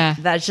 And like,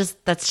 that's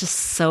just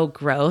so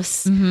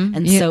gross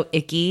and so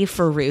icky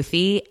for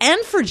Ruthie and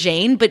for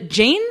Jane. But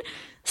Jane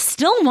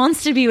still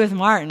wants to be with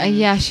Martin.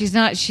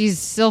 She's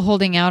still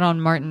holding out on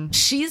Martin.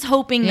 She's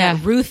hoping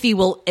that Ruthie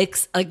will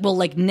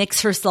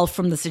nix herself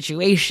from the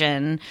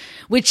situation,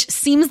 which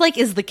seems like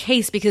is the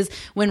case, because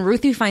when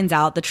Ruthie finds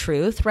out the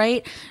truth,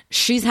 right,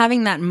 she's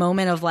having that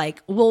moment of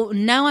like, well,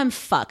 now I'm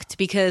fucked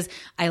because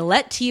I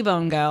let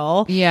T-Bone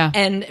go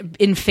and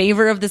in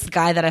favor of this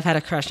guy that I've had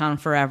a crush on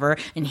forever,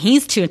 and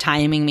he's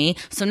two-timing me,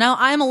 so now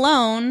I'm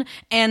alone,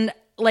 and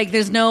like,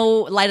 there's no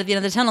light at the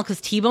end of the tunnel because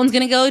T-Bone's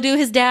going to go do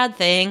his dad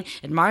thing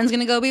and Martin's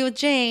going to go be with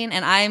Jane,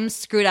 and I'm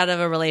screwed out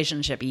of a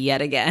relationship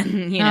yet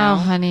again, Oh,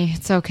 honey,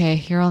 it's okay.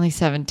 You're only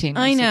 17.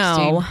 I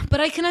know, 16. but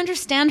I can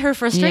understand her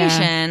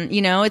frustration.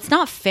 It's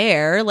not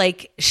fair.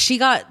 Like, she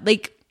got,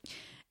 like,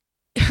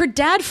 her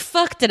dad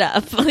fucked it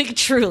up. Like,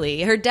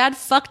 truly. Her dad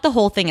fucked the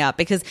whole thing up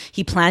because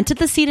he planted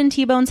the seed in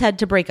T-Bone's head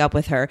to break up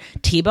with her.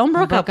 T-Bone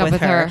broke up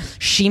with her.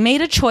 She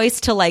made a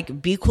choice to,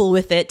 like, be cool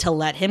with it, to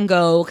let him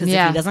go, because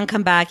if he doesn't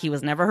come back, he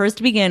was never hers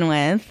to begin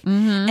with.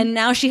 And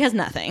now she has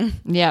nothing.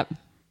 Yep.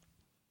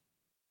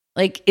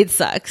 Like, it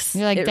sucks.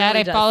 You're like, Dad,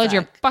 really I followed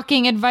your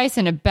fucking advice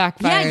and it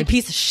backfired. Yeah, you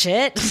piece of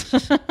shit.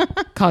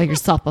 Call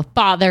yourself a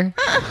father.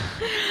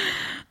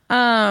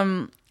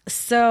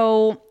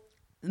 So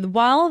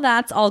while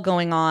that's all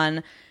going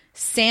on,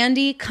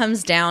 Sandy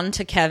comes down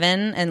to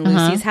Kevin and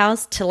Lucy's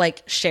house to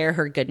like share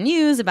her good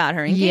news about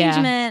her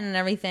engagement and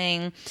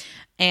everything.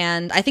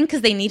 And I think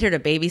because they need her to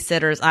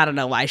babysit, or I don't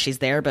know why she's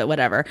there, but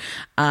whatever.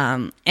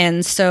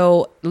 And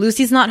so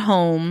Lucy's not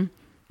home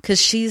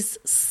because she's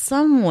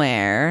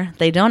somewhere.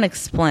 They don't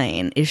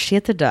explain. Is she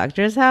at the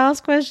doctor's house?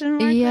 Question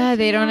mark? Yeah,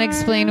 they don't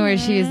explain where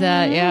she's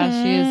at.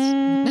 Yeah, she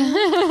is.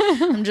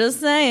 I'm just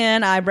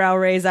saying, eyebrow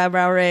raise.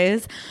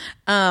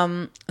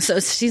 So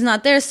she's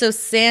not there. So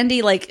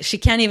Sandy, like, she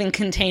can't even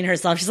contain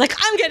herself. She's like,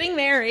 I'm getting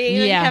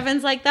married. And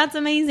Kevin's like, that's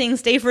amazing.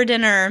 Stay for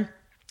dinner.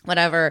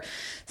 Whatever.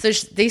 So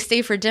they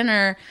stay for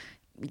dinner.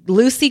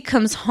 Lucy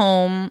comes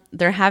home.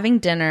 They're having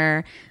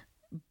dinner.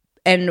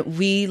 And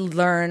we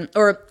learn,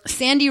 or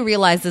Sandy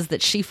realizes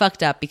that she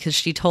fucked up because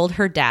she told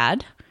her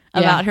dad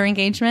about her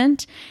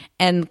engagement.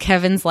 And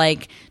Kevin's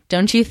like,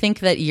 don't you think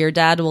that your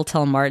dad will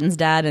tell Martin's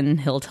dad and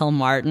he'll tell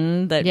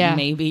Martin that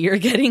maybe you're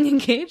getting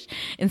engaged?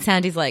 And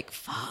Sandy's like,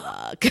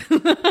 fuck.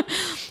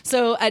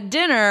 So at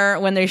dinner,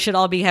 when they should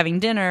all be having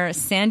dinner,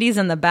 Sandy's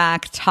in the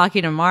back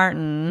talking to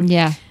Martin.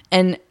 Yeah.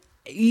 And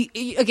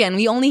again,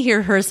 we only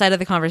hear her side of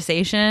the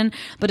conversation,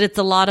 but it's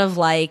a lot of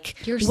like,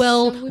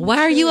 why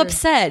are you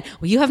upset?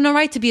 Well, you have no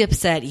right to be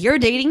upset. You're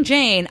dating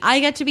Jane. I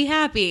get to be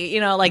happy.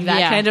 Like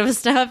that kind of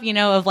stuff,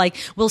 of like,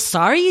 well,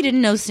 sorry you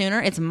didn't know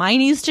sooner. It's my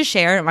news to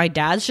share. My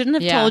dad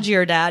shouldn't have told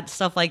your dad,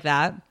 stuff like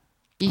that.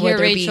 You where hear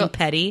they're Rachel being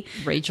petty.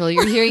 Rachel,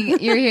 you're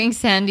hearing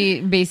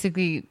Sandy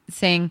basically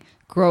saying,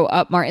 "Grow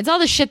up, Martin." It's all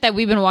the shit that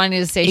we've been wanting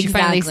to say. She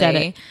finally said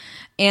it.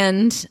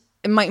 And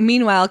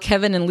meanwhile,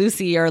 Kevin and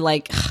Lucy are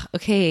like,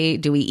 okay,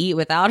 do we eat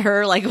without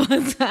her? Like,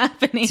 what's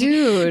happening?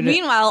 Dude.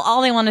 Meanwhile,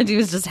 all they want to do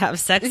is just have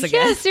sex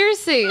again. Yeah,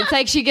 seriously. It's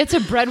like she gets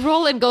a bread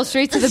roll and goes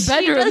straight to the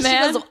bedroom, She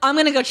man. goes, I'm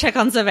going to go check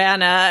on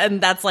Savannah.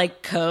 And that's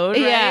like code,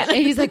 right? Yeah.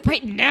 And he's like,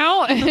 right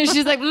now? And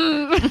she's like,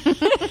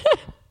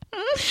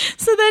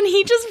 So then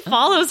he just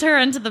follows her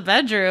into the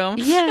bedroom.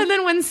 Yeah.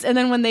 And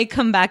then when they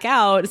come back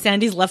out,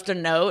 Sandy's left a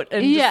note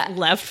and just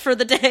left for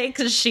the day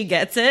because she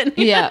gets it.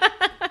 Yeah.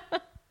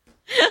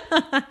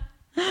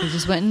 They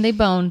just went and they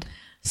boned.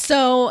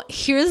 So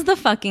here's the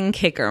fucking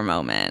kicker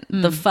moment.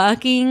 The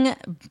fucking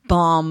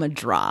bomb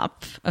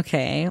drop,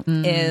 okay,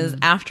 is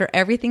after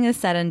everything is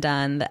said and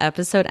done, the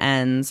episode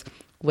ends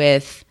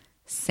with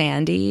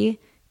Sandy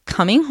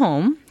coming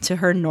home to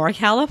her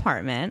NorCal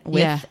apartment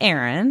with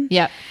Aaron.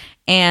 Yep.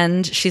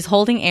 And she's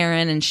holding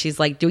Aaron and she's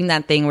like doing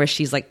that thing where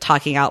she's like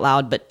talking out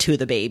loud but to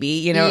the baby,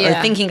 you know, or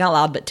thinking out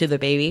loud but to the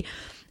baby.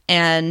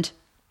 And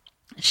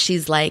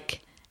she's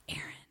like,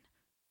 Aaron,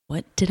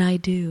 what did I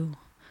do?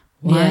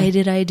 Why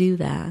did I do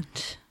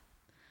that?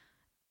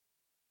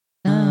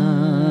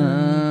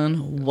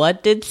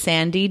 What did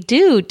Sandy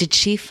do? Did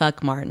she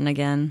fuck Martin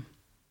again?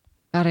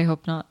 God, I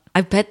hope not.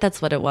 I bet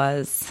that's what it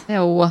was.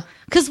 Ew.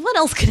 Because what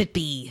else could it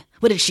be?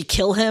 What, did she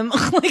kill him?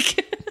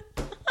 Like,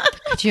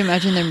 Could you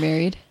imagine they're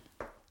married?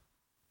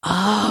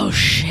 oh,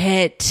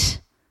 shit.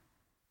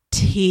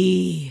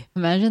 T.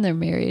 Imagine they're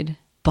married.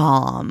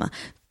 Bomb.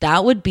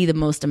 That would be the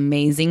most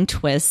amazing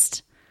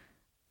twist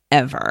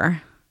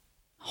ever.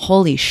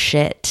 Holy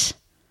shit.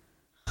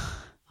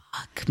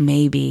 Fuck,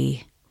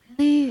 maybe.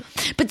 Really?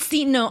 But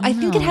see, no, I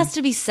think it has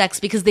to be sex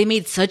because they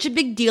made such a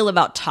big deal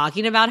about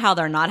talking about how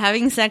they're not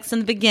having sex in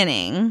the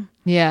beginning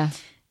Yeah.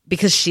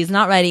 because she's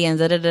not ready and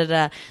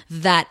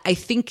that I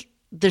think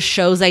the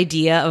show's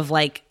idea of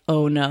like,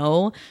 oh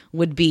no,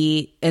 would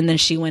be, and then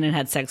she went and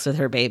had sex with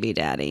her baby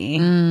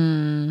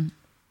daddy.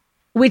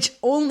 Which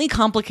only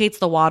complicates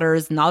the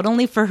waters, not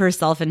only for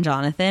herself and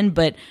Jonathan,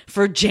 but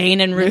for Jane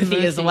and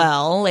Ruthie as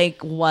well.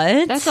 Like,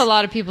 what? That's a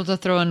lot of people to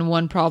throw in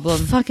one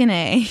problem. Fucking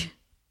A.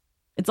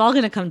 It's all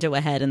going to come to a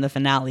head in the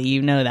finale.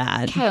 You know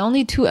that. Yeah,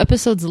 only 2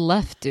 episodes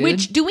left, dude.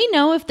 Which, do we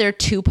know if they're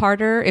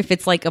two-parter, if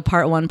it's like a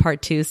part 1,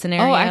 part 2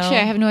 scenario? Oh, actually,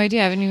 I have no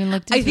idea. I haven't even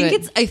looked into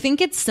it. I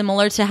think it's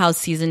similar to how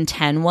season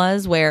 10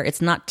 was, where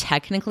it's not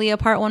technically a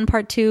part 1,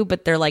 part 2,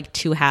 but they're like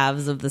 2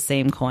 halves of the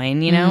same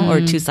coin, you know,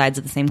 or 2 sides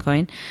of the same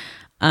coin.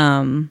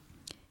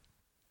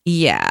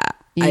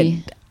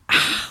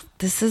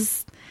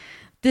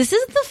 This is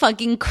the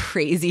fucking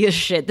craziest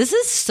shit. This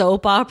is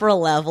soap opera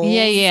level.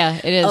 Yeah,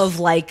 it is. Of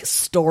like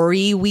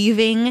story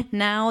weaving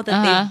now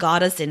that they've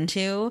got us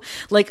into.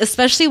 Like,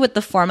 especially with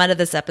the format of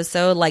this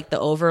episode, like the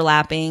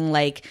overlapping,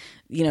 like,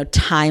 you know,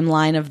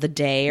 timeline of the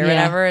day or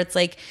whatever. It's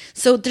like,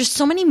 so there's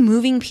so many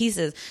moving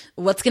pieces.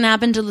 What's going to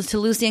happen to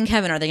Lucy and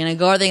Kevin? Are they going to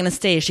go? Are they going to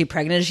stay? Is she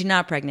pregnant? Is she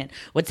not pregnant?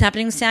 What's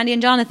happening with Sandy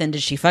and Jonathan?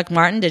 Did she fuck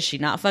Martin? Did she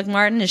not fuck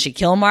Martin? Did she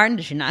kill Martin?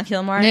 Did she not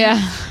kill Martin?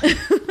 Yeah.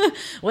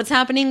 What's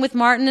happening with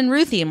Martin and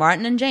Ruthie,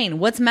 Martin and Jane?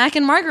 What's Mac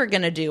and Margaret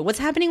going to do? What's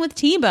happening with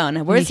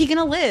T-Bone? Where is he going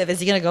to live? Is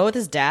he going to go with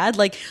his dad?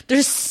 Like,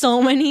 there's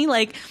so many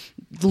like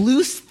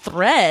loose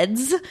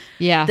threads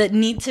that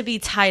need to be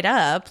tied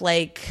up.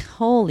 Like,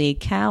 holy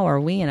cow, are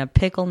we in a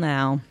pickle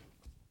now?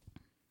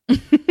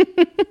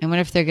 And what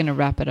if they're going to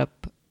wrap it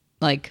up?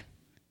 Like,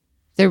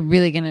 they're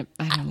really going to,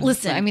 I don't know.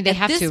 Listen, I mean, they at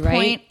have this to, right?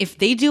 point, if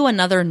they do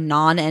another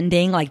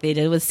non-ending like they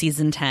did with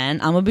season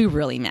 10, I'm going to be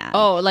really mad.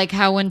 Oh, like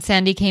how when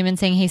Sandy came in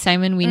saying, hey,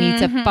 Simon, we need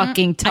to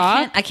fucking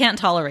talk. I can't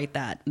tolerate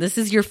that. This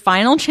is your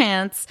final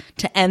chance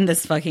to end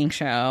this fucking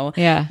show.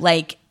 Yeah.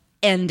 Like,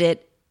 end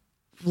it.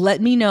 Let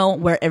me know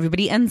where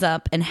everybody ends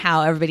up and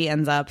how everybody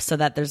ends up so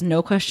that there's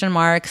no question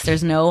marks.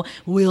 There's no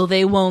will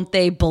they, won't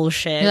they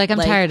bullshit. You're like, I'm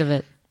tired of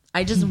it.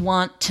 I just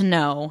want to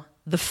know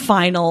the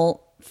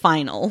final.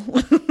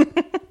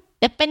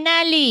 The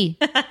finale.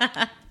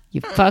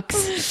 You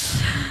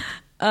fucks.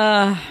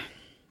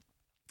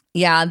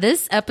 Yeah,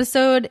 this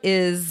episode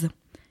is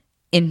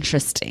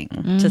interesting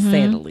to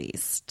say the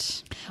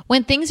least.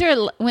 When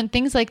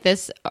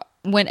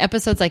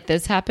episodes like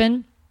this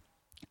happen,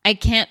 I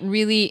can't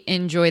really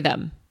enjoy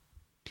them.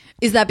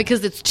 Is that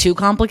because it's too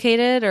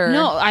complicated or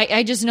No,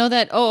 I just know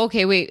that, oh,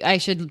 okay, wait, I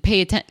should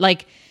pay attention.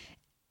 Like,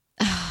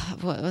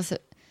 what was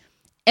it?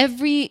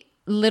 Every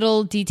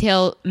little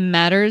detail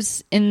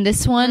matters in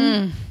this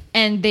one.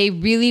 And they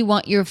really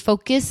want your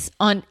focus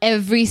on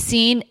every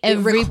scene,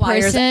 every it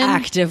requires person.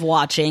 active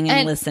watching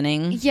and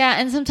listening. Yeah,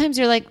 and sometimes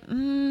you're like,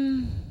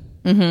 You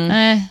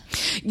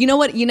know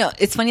what? You know,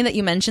 it's funny that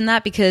you mentioned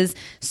that because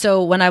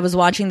so when I was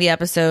watching the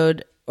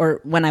episode or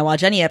when I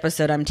watch any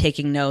episode, I'm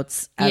taking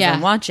notes as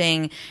I'm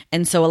watching.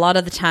 And so a lot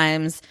of the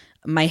times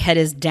my head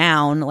is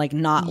down, like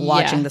not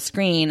watching the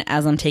screen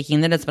as I'm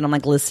taking the notes, but I'm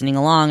like listening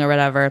along or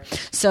whatever.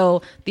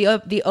 So the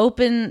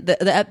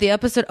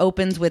episode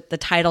opens with the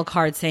title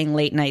card saying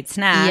late night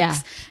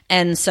snacks.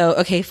 And so,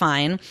 okay,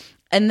 fine.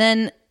 And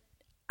then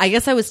I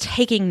guess I was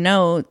taking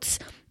notes.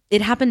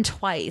 It happened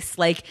twice.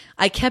 Like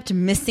I kept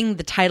missing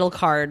the title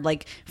card,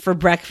 like for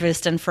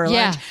breakfast and for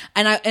lunch,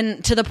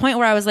 and to the point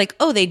where I was like,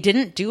 "Oh, they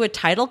didn't do a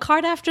title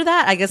card after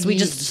that. I guess we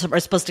just are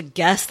supposed to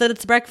guess that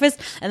it's breakfast."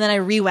 And then I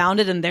rewound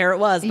it, and there it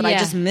was. But I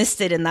just missed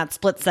it in that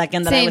split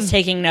second that I was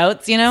taking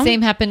notes. You know,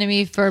 Same happened to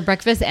me for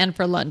breakfast and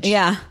for lunch.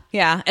 Yeah,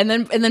 yeah. And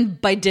then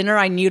by dinner,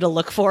 I knew to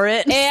look for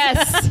it.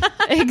 Yes,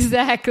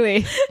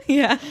 exactly.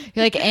 Yeah.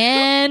 You're like,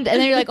 and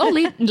then you're like, oh,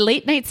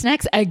 late night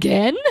snacks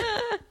again.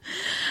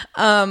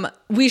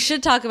 We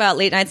should talk about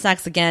late night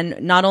snacks again,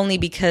 not only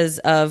because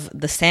of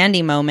the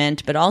Sandy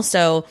moment, but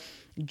also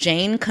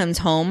Jane comes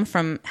home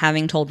from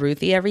having told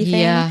Ruthie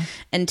everything. Yeah.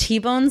 And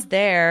T-Bone's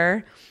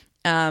there.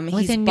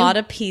 He's bought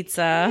a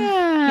pizza.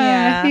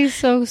 Yeah. He's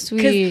so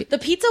sweet. The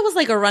pizza was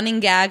like a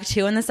running gag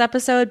too in this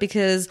episode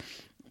because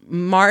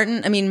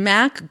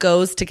Mac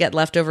goes to get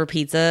leftover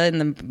pizza in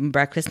the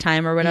breakfast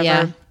time or whatever.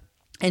 Yeah.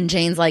 And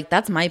Jane's like,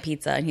 that's my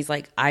pizza. And he's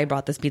like, I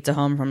brought this pizza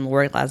home from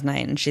work last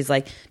night. And she's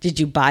like, did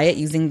you buy it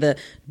using the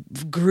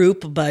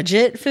group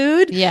budget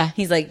food? Yeah.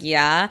 He's like,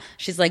 yeah.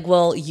 She's like,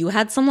 well, you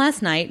had some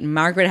last night.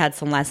 Margaret had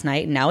some last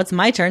night. And now it's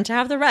my turn to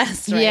have the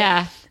rest. Right?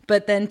 Yeah.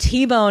 But then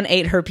T-Bone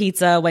ate her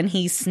pizza when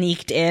he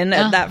sneaked in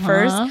at that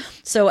first.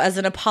 So as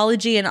an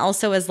apology and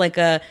also as like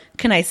a,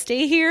 can I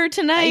stay here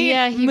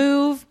tonight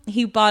move,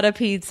 he bought a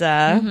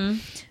pizza.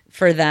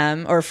 For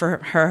them or for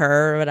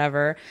her or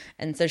whatever.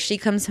 And so she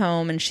comes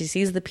home and she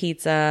sees the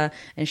pizza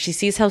and she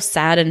sees how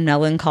sad and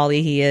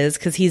melancholy he is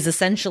because he's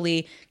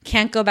essentially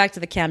can't go back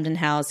to the Camden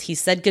house. He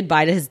said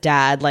goodbye to his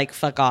dad, like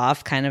fuck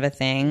off kind of a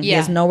thing. He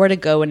has nowhere to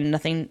go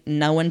and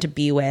no one to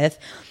be with.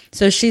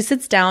 So she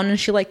sits down and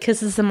she like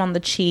kisses him on the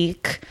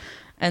cheek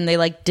and they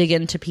like dig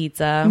into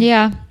pizza.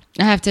 Yeah.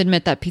 I have to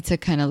admit that pizza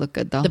kind of looked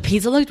good though. The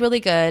pizza looked really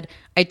good.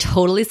 I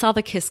totally saw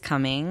the kiss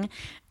coming.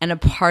 And a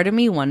part of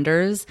me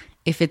wonders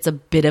if it's a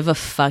bit of a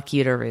fuck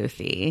you to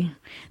Ruthie,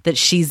 that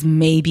she's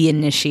maybe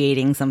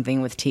initiating something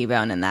with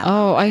T-Bone in that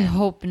moment. I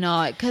hope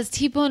not, because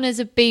T-Bone is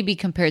a baby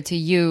compared to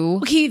you.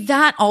 Okay,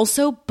 that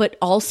also, but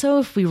also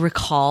if we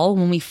recall,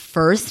 when we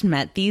first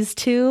met these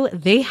two,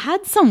 they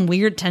had some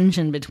weird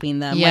tension between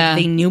them. Yeah.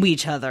 Like they knew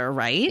each other,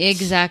 right?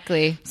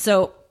 Exactly.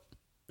 So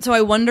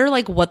I wonder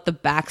like what the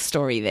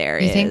backstory there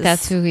is. You think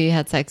that's who he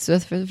had sex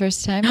with for the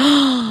first time?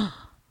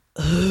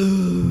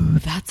 Ooh,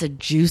 that's a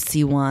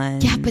juicy one.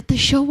 Yeah, but the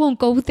show won't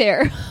go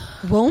there.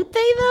 Won't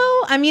they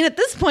though? I mean, at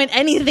this point,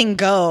 anything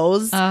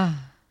goes.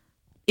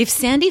 If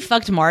Sandy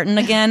fucked Martin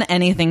again,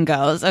 anything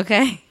goes.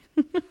 Okay.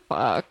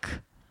 Fuck.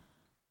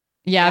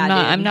 Yeah,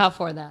 I'm not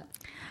for that.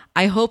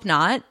 I hope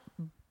not.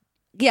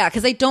 Yeah,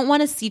 because I don't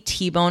want to see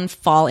T-Bone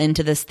fall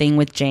into this thing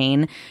with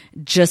Jane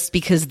just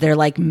because they're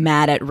like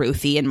mad at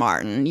Ruthie and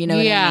Martin. You know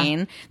what I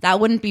mean? That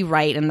wouldn't be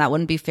right, and that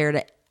wouldn't be fair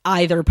to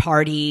either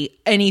party,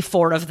 any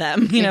four of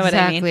them. You know what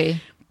I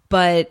mean?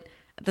 But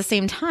at the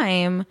same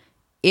time,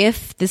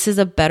 if this is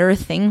a better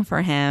thing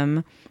for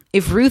him,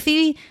 if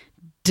Ruthie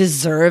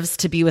deserves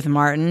to be with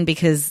Martin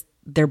because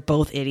they're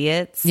both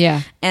idiots,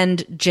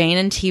 and Jane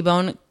and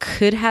T-Bone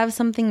could have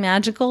something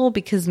magical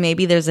because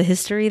maybe there's a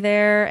history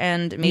there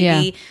and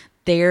maybe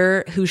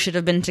they're who should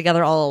have been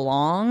together all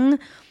along.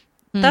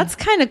 That's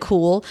kind of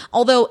cool.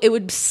 Although it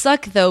would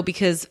suck though,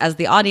 because as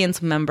the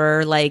audience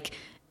member, like,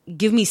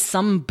 give me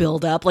some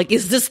build up. Like,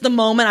 is this the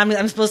moment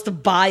I'm supposed to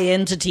buy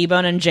into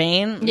T-Bone and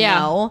Jane? Yeah,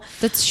 no.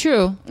 That's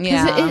true.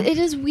 Yeah. It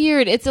is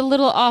weird. It's a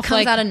little off.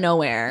 Comes out of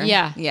nowhere.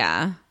 Yeah.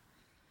 Yeah.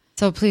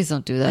 So please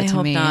don't do that I to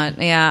hope me. not.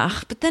 Yeah.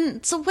 But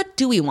then, so what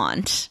do we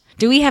want?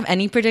 Do we have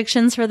any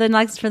predictions for the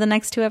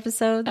next two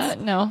episodes?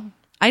 No.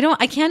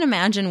 I can't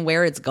imagine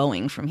where it's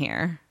going from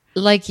here.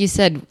 Like you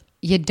said,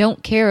 you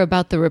don't care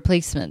about the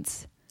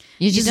replacements.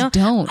 You just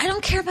don't. I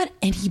don't care about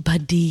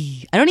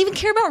anybody. I don't even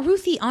care about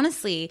Ruthie,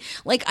 honestly.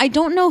 Like, I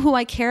don't know who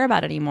I care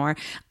about anymore.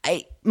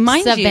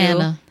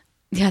 Savannah.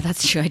 Yeah,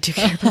 that's true. I do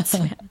care about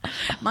Savannah.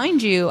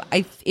 Mind you,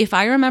 if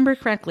I remember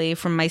correctly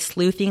from my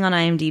sleuthing on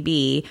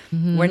IMDb,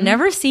 we're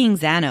never seeing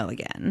Xano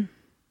again.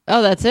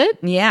 Oh, that's it?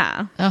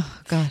 Yeah.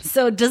 Oh, God.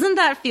 So doesn't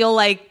that feel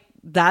like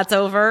that's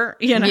over?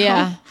 You know?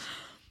 Yeah.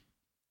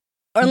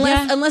 Or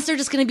unless they're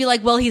just going to be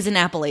like, well, he's in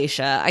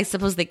Appalachia. I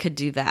suppose they could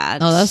do that.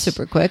 Oh, that's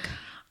super quick.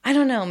 I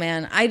don't know,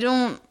 man.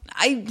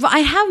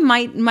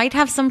 Might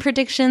have some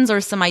predictions or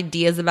some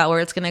ideas about where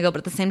it's going to go, but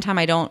at the same time,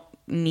 I don't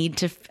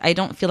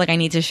feel like I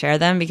need to share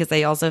them because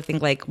I also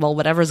think like, well,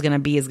 whatever's going to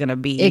be is going to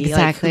be.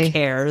 Exactly. Like, who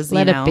cares?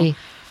 Let it be.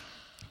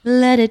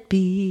 Let it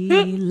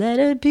be. Let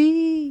it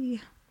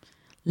be.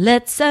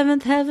 Let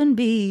seventh heaven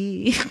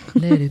be.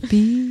 Let it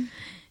be.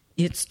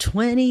 It's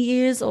 20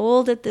 years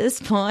old at this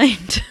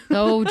point.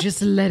 Oh,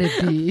 just let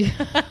it be.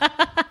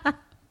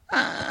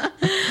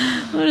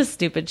 What a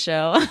stupid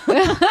show.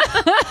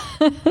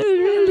 It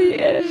really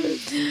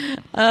is.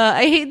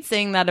 I hate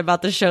saying that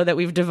about the show that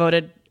we've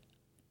devoted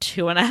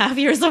 2.5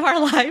 years of our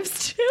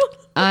lives to.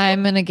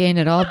 I'm going to gain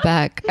it all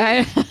back.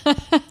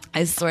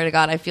 I swear to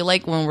God, I feel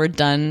like when we're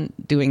done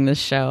doing this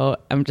show,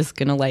 I'm just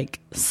going to like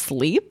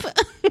sleep.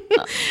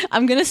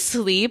 I'm going to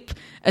sleep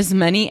as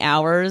many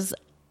hours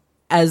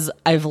as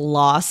I've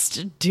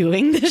lost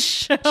doing this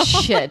show.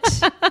 Shit.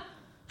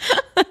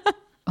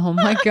 Oh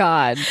my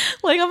God.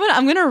 Like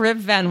I'm gonna Rip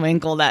Van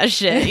Winkle that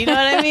shit. You know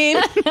what I mean?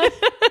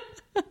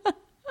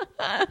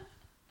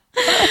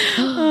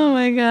 Oh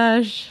my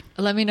gosh.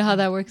 Let me know how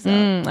that works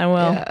out. I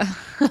will. Yeah.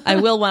 I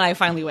will when I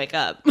finally wake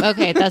up.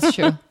 Okay, that's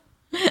true.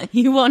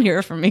 You won't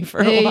hear from me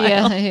for a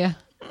while. Yeah.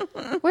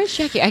 Where's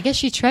Jackie? I guess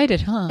she tried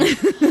it, huh?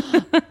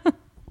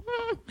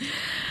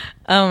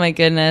 Oh my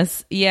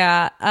goodness.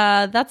 Yeah.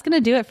 That's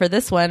gonna do it for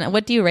this one.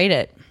 What do you rate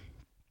it?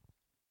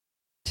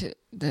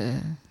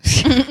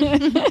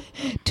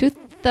 Two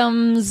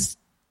thumbs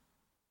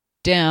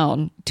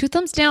down. 2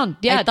 thumbs down.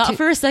 Yeah. I thought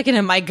for a second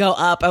it might go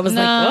up. I was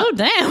like, oh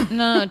damn.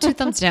 No, 2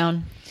 thumbs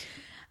down.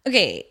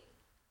 Okay.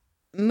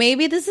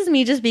 Maybe this is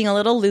me just being a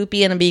little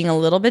loopy and being a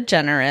little bit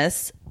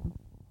generous,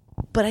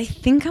 but I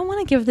think I want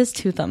to give this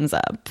 2 thumbs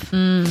up.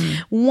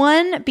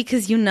 One,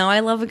 because I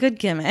love a good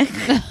gimmick.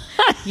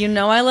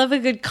 I love a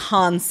good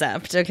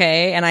concept,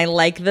 okay? And I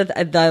like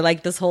I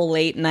like this whole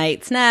late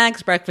night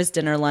snacks, breakfast,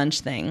 dinner, lunch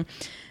thing.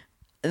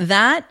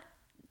 That,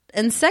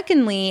 and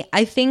secondly,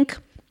 I think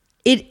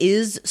it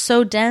is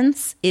so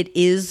dense. It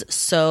is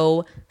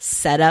so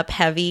setup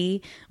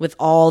heavy with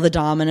all the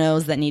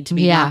dominoes that need to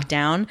be knocked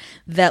down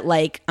that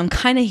like I'm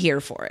kind of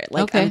here for it.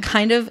 Like I'm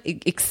kind of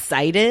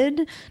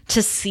excited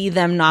to see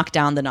them knock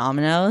down the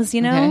dominoes,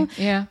 you know?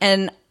 Okay. Yeah.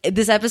 And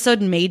this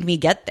episode made me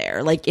get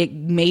there. Like it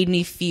made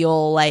me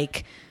feel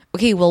like,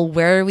 okay, well,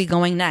 where are we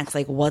going next?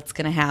 Like what's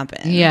going to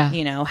happen? Yeah.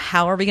 You know,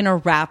 how are we going to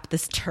wrap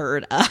this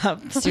turd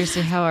up?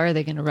 Seriously, how are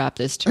they going to wrap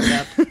this turd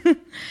up?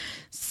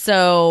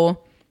 So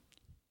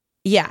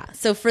yeah.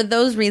 So for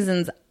those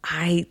reasons,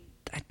 I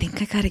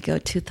think I got to go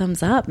 2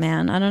 thumbs up,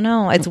 man. I don't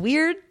know. It's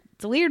weird.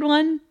 It's a weird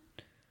one.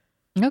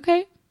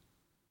 Okay.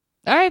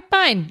 All right,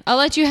 fine. I'll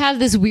let you have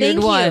this weird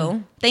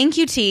one. Thank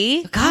you,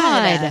 T.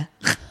 God.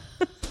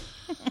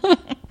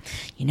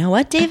 You know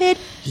what, David?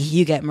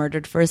 You get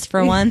murdered first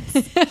for once.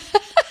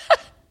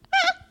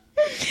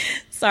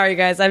 Sorry,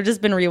 guys. I've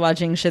just been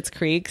rewatching Schitt's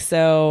Creek,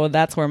 so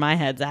that's where my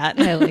head's at.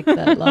 I like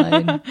that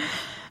line.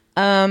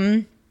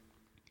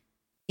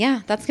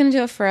 Yeah, that's going to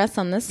do it for us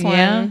on this one.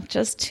 Yeah.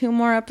 Just 2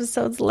 more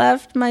episodes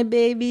left, my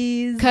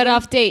babies.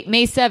 Cutoff date,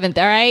 May 7th,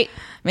 all right?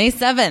 May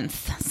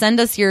 7th. Send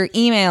us your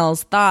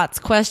emails, thoughts,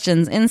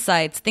 questions,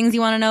 insights, things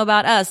you want to know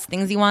about us,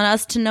 things you want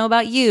us to know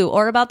about you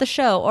or about the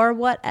show or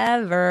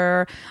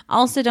whatever.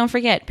 Also, don't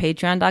forget,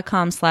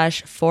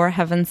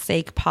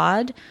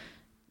 patreon.com/forheavensakepod.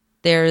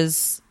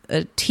 There's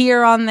a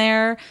tier on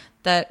there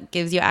that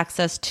gives you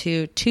access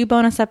to 2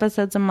 bonus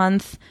episodes a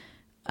month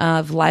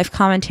of live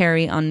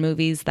commentary on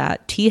movies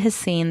that T has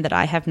seen that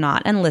I have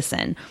not. And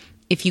listen,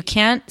 if you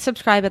can't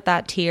subscribe at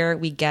that tier,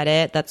 we get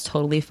it. That's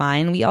totally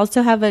fine. We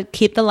also have a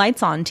Keep the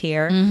Lights On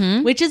tier,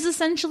 which is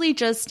essentially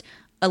just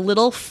a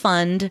little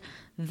fund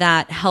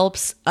that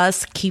helps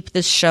us keep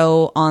this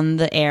show on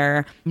the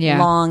air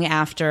long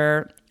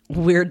after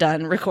we're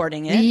done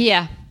recording it.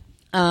 Yeah.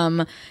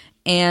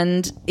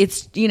 And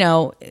it's,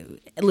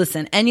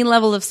 listen, any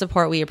level of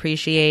support we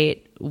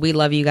appreciate. We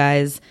love you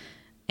guys.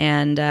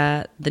 And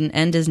the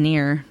end is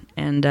near,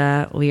 and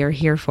we are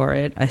here for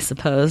it, I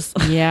suppose.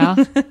 Yeah.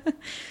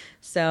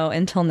 So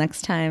until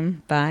next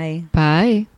time, bye. Bye.